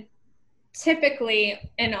 And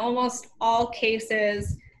typically, in almost all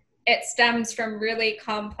cases, it stems from really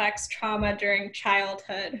complex trauma during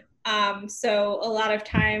childhood. So a lot of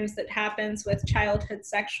times it happens with childhood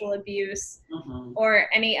sexual abuse, or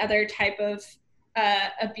any other type of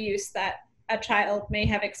abuse that a child may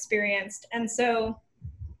have experienced. And so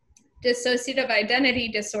dissociative identity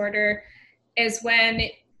disorder is when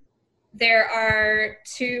there are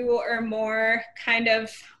two or more kind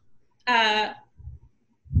of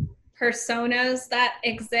personas that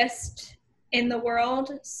exist in the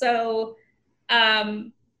world. So I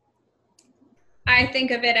think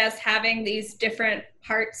of it as having these different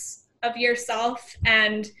parts of yourself,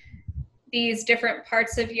 and these different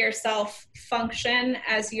parts of yourself function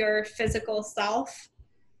as your physical self.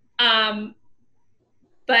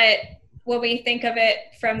 But when we think of it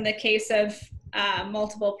from the case of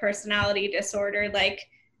multiple personality disorder, like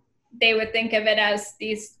they would think of it as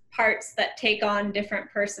these parts that take on different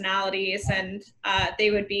personalities, and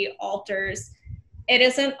they would be alters. It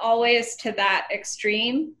isn't always to that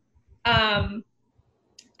extreme.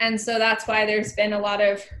 And so that's why there's been a lot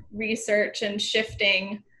of research and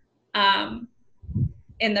shifting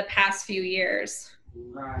in the past few years.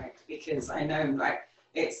 Right, because I know, like,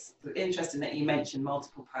 it's interesting that you mentioned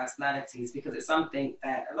multiple personalities, because it's something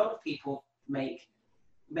that a lot of people make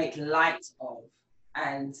light of,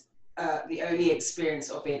 and the only experience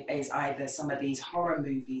of it is either some of these horror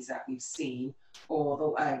movies that we've seen, or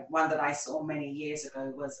the one that I saw many years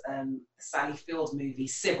ago was Sally Field movie,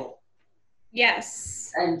 Sybil.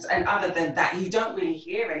 Yes. And other than that, you don't really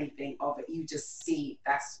hear anything of it. You just see,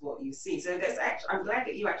 that's what you see. So there's actually, I'm glad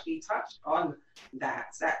that you actually touched on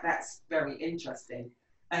that. That's very interesting.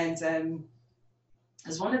 And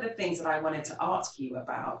as one of the things that I wanted to ask you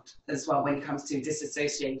about as well when it comes to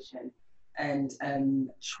disassociation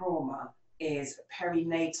and trauma is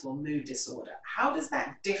perinatal mood disorder. How does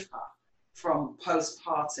that differ from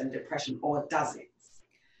postpartum depression, or does it?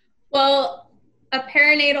 Well, a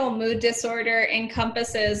perinatal mood disorder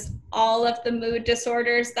encompasses all of the mood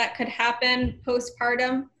disorders that could happen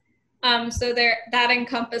postpartum. So that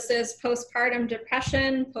encompasses postpartum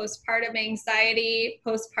depression, postpartum anxiety,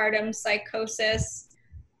 postpartum psychosis,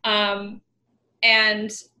 and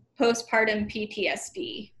postpartum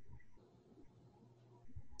PTSD.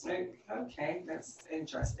 Okay, that's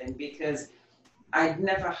interesting because I'd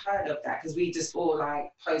never heard of that, because we just all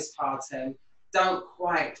like postpartum don't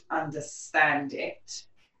quite understand it,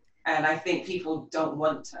 and I think people don't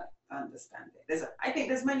want to understand it. I think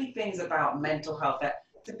there's many things about mental health that,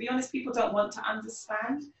 to be honest, people don't want to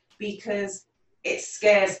understand because it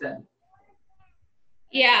scares them.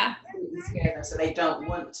 Yeah. It scares them, so they don't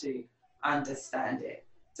want to understand it.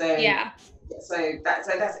 So yeah. So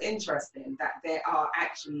that's interesting that there are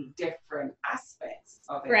actually different aspects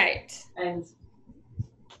of it. Right. And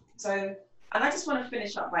I just want to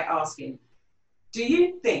finish up by asking, do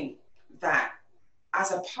you think that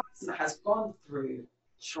as a person that has gone through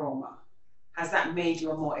trauma, has that made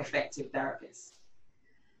you a more effective therapist?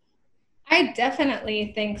 I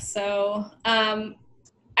definitely think so.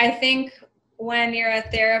 I think when you're a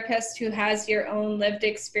therapist who has your own lived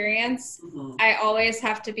experience, mm-hmm. I always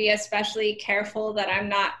have to be especially careful that I'm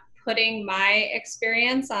not putting my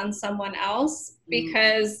experience on someone else,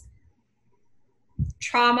 because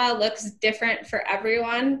trauma looks different for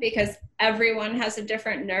everyone, because everyone has a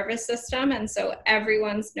different nervous system, and so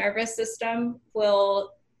everyone's nervous system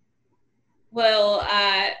will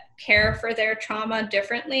care for their trauma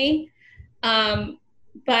differently.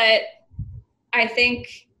 But I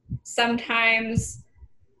think sometimes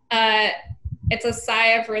it's a sigh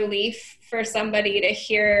of relief for somebody to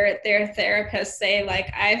hear their therapist say,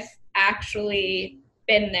 like, I've actually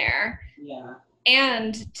been there. Yeah.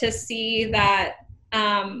 And to see that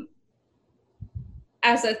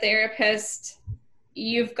as a therapist,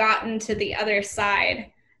 you've gotten to the other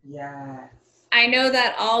side. Yeah. I know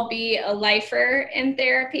that I'll be a lifer in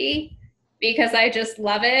therapy because I just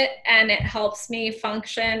love it and it helps me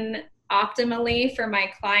function optimally for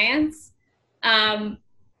my clients.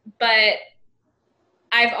 But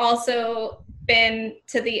I've also been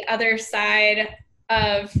to the other side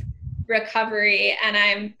of recovery, and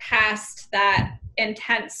I'm past that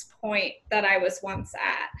intense point that I was once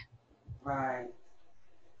at. Right.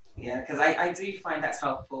 Yeah, because I do find that's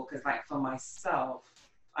helpful, because like for myself,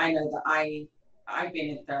 I know that I've been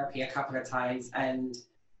in therapy a couple of times, and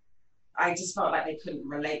I just felt like they couldn't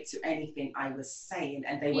relate to anything I was saying,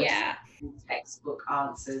 and they were just textbook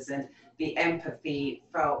answers, and the empathy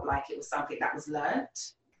felt like it was something that was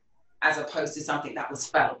learnt as opposed to something that was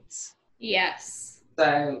felt. Yes.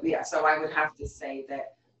 So I would have to say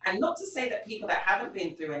that, and not to say that people that haven't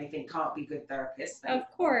been through anything can't be good therapists. Of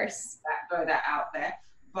course. Throw that out there.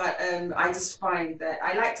 But I just find that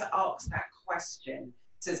I like to ask that question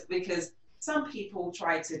because some people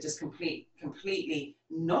try to just completely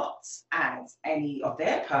not add any of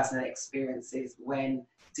their personal experiences when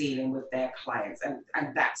dealing with their clients, and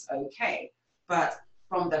that's okay. But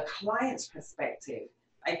from the client's perspective,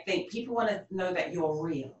 I think people want to know that you're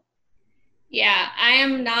real. Yeah, I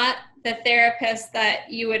am not the therapist that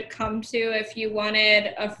you would come to if you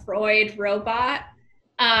wanted a Freud robot,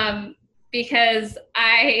 because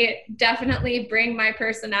I definitely bring my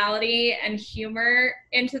personality and humor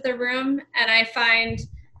into the room, and I find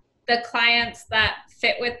the clients that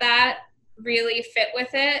fit with that really fit with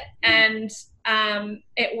it, and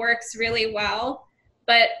it works really well.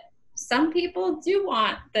 But some people do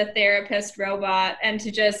want the therapist robot and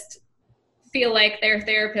to just feel like their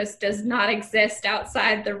therapist does not exist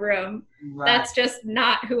outside the room. Right. That's just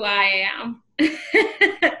not who I am.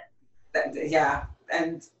 Yeah,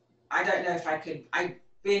 and I don't know if I could. I've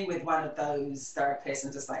been with one of those therapists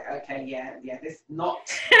and just like, okay, yeah, this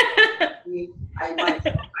not. I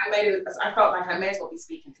felt like I may as well be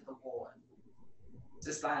speaking to the wall.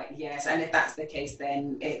 Just like, yes, and if that's the case,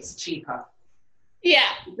 then it's cheaper. Yeah,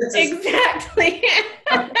 exactly.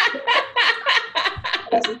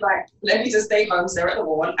 It's just like, let me just stay home, stare at the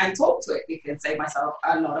wall, and talk to it. We can save myself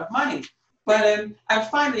a lot of money. But and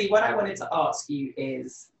finally, what I wanted to ask you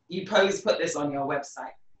is, you put this on your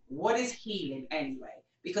website. What is healing anyway?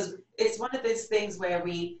 Because it's one of those things where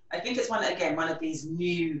I think it's one of these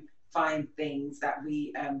new find things that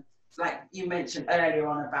we, like you mentioned earlier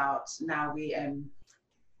on about now we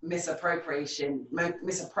misappropriating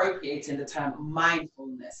the term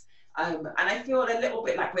mindfulness. And I feel a little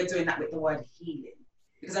bit like we're doing that with the word healing.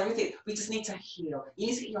 Because everything, we just need to heal. You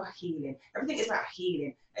need to get your healing. Everything is about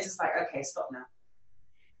healing. It's just like, okay, stop now.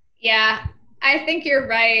 Yeah, I think you're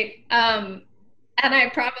right. And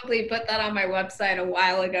I probably put that on my website a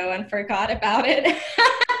while ago and forgot about it.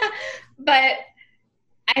 But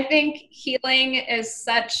I think healing is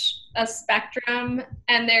such a spectrum,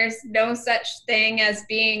 and there's no such thing as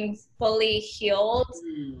being fully healed.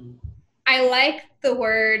 I like the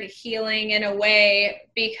word healing in a way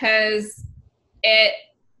because it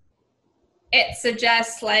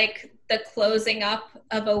suggests like the closing up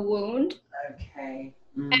of a wound. Okay.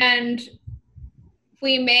 And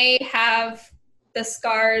we may have the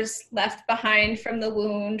scars left behind from the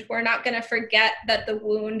wound. We're not going to forget that the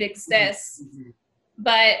wound exists,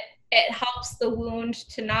 but it helps the wound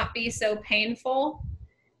to not be so painful.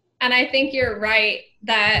 And I think you're right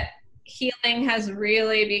that healing has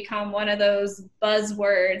really become one of those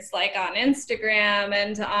buzzwords, like on Instagram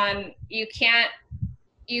and on, you can't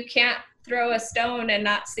throw a stone and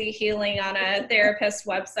not see healing on a therapist's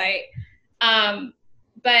website.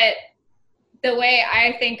 But the way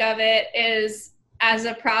I think of it is as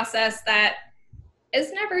a process that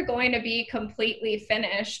is never going to be completely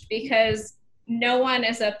finished, because no one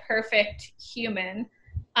is a perfect human.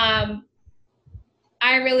 I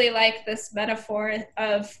really like this metaphor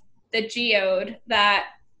of the geode, that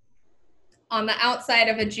on the outside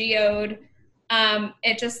of a geode,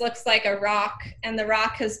 it just looks like a rock, and the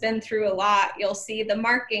rock has been through a lot. You'll see the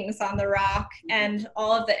markings on the rock and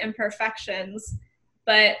all of the imperfections,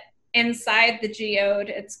 but inside the geode,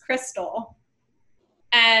 it's crystal.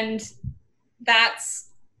 And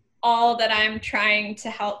that's all that I'm trying to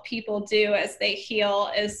help people do as they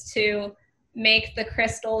heal, is to make the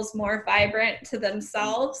crystals more vibrant to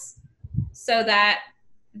themselves so that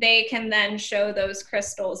they can then show those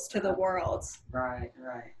crystals to the world. Right.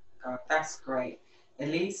 God, that's great.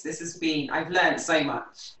 Elise, I've learned so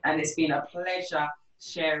much, and it's been a pleasure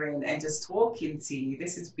sharing and just talking to you.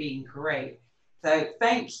 This has been great. So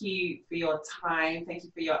thank you for your time. Thank you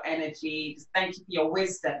for your energy. Thank you for your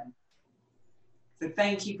wisdom. So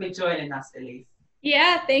thank you for joining us, Elise.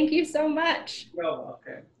 Yeah, thank you so much. You're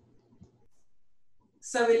welcome.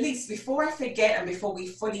 So Elise, before I forget and before we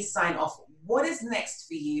fully sign off, what is next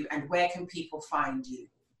for you and where can people find you?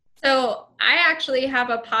 So I actually have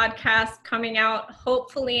a podcast coming out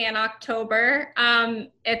hopefully in October.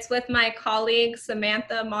 It's with my colleague,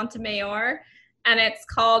 Samantha Montemayor, and it's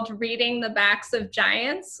called Reading the Backs of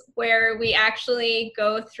Giants, where we actually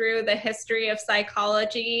go through the history of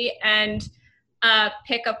psychology and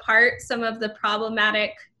pick apart some of the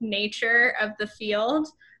problematic nature of the field.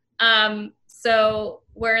 So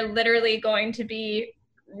we're literally going to be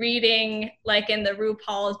reading, like in the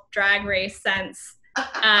RuPaul's Drag Race sense,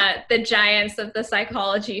 the giants of the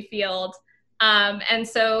psychology field. And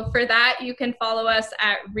so for that, you can follow us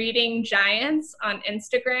at Reading Giants on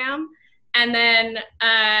Instagram. And then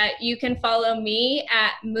you can follow me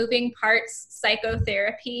at Moving Parts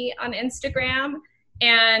Psychotherapy on Instagram.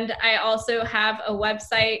 And I also have a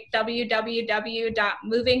website,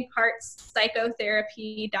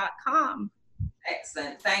 www.movingpartspsychotherapy.com.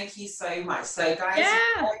 Excellent. Thank you so much. So guys, you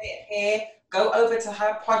heard it here. Go over to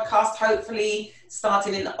her podcast, hopefully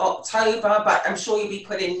starting in October, but I'm sure you'll be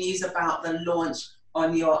putting news about the launch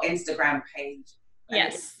on your Instagram page.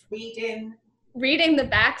 Yes. Reading the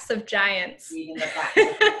Backs of Giants. Reading the Backs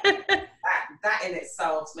of Giants. That in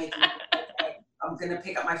itself is making me okay. I'm going to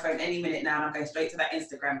pick up my phone any minute now and I'm going straight to that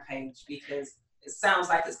Instagram page, because it sounds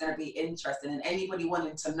like it's going to be interesting. And anybody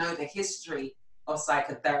wanting to know the history of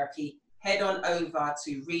psychotherapy, head on over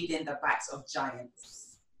to Reading the Backs of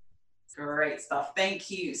Giants. Great stuff. Thank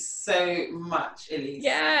you so much, Elise.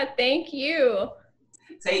 Yeah, thank you.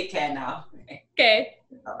 Take care now. Okay.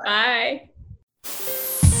 Bye-bye. Bye.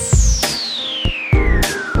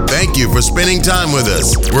 Thank you for spending time with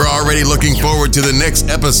us. We're already looking forward to the next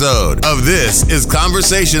episode of This is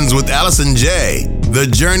Conversations with Allison J. The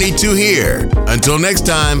Journey to Here. Until next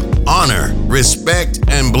time, honor, respect,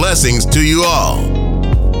 and blessings to you all.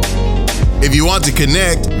 If you want to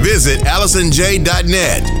connect, visit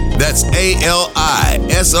AllisonJ.net. That's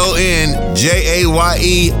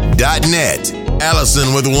ALISONJAYE.net.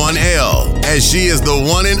 Allison with one L, as she is the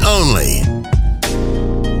one and only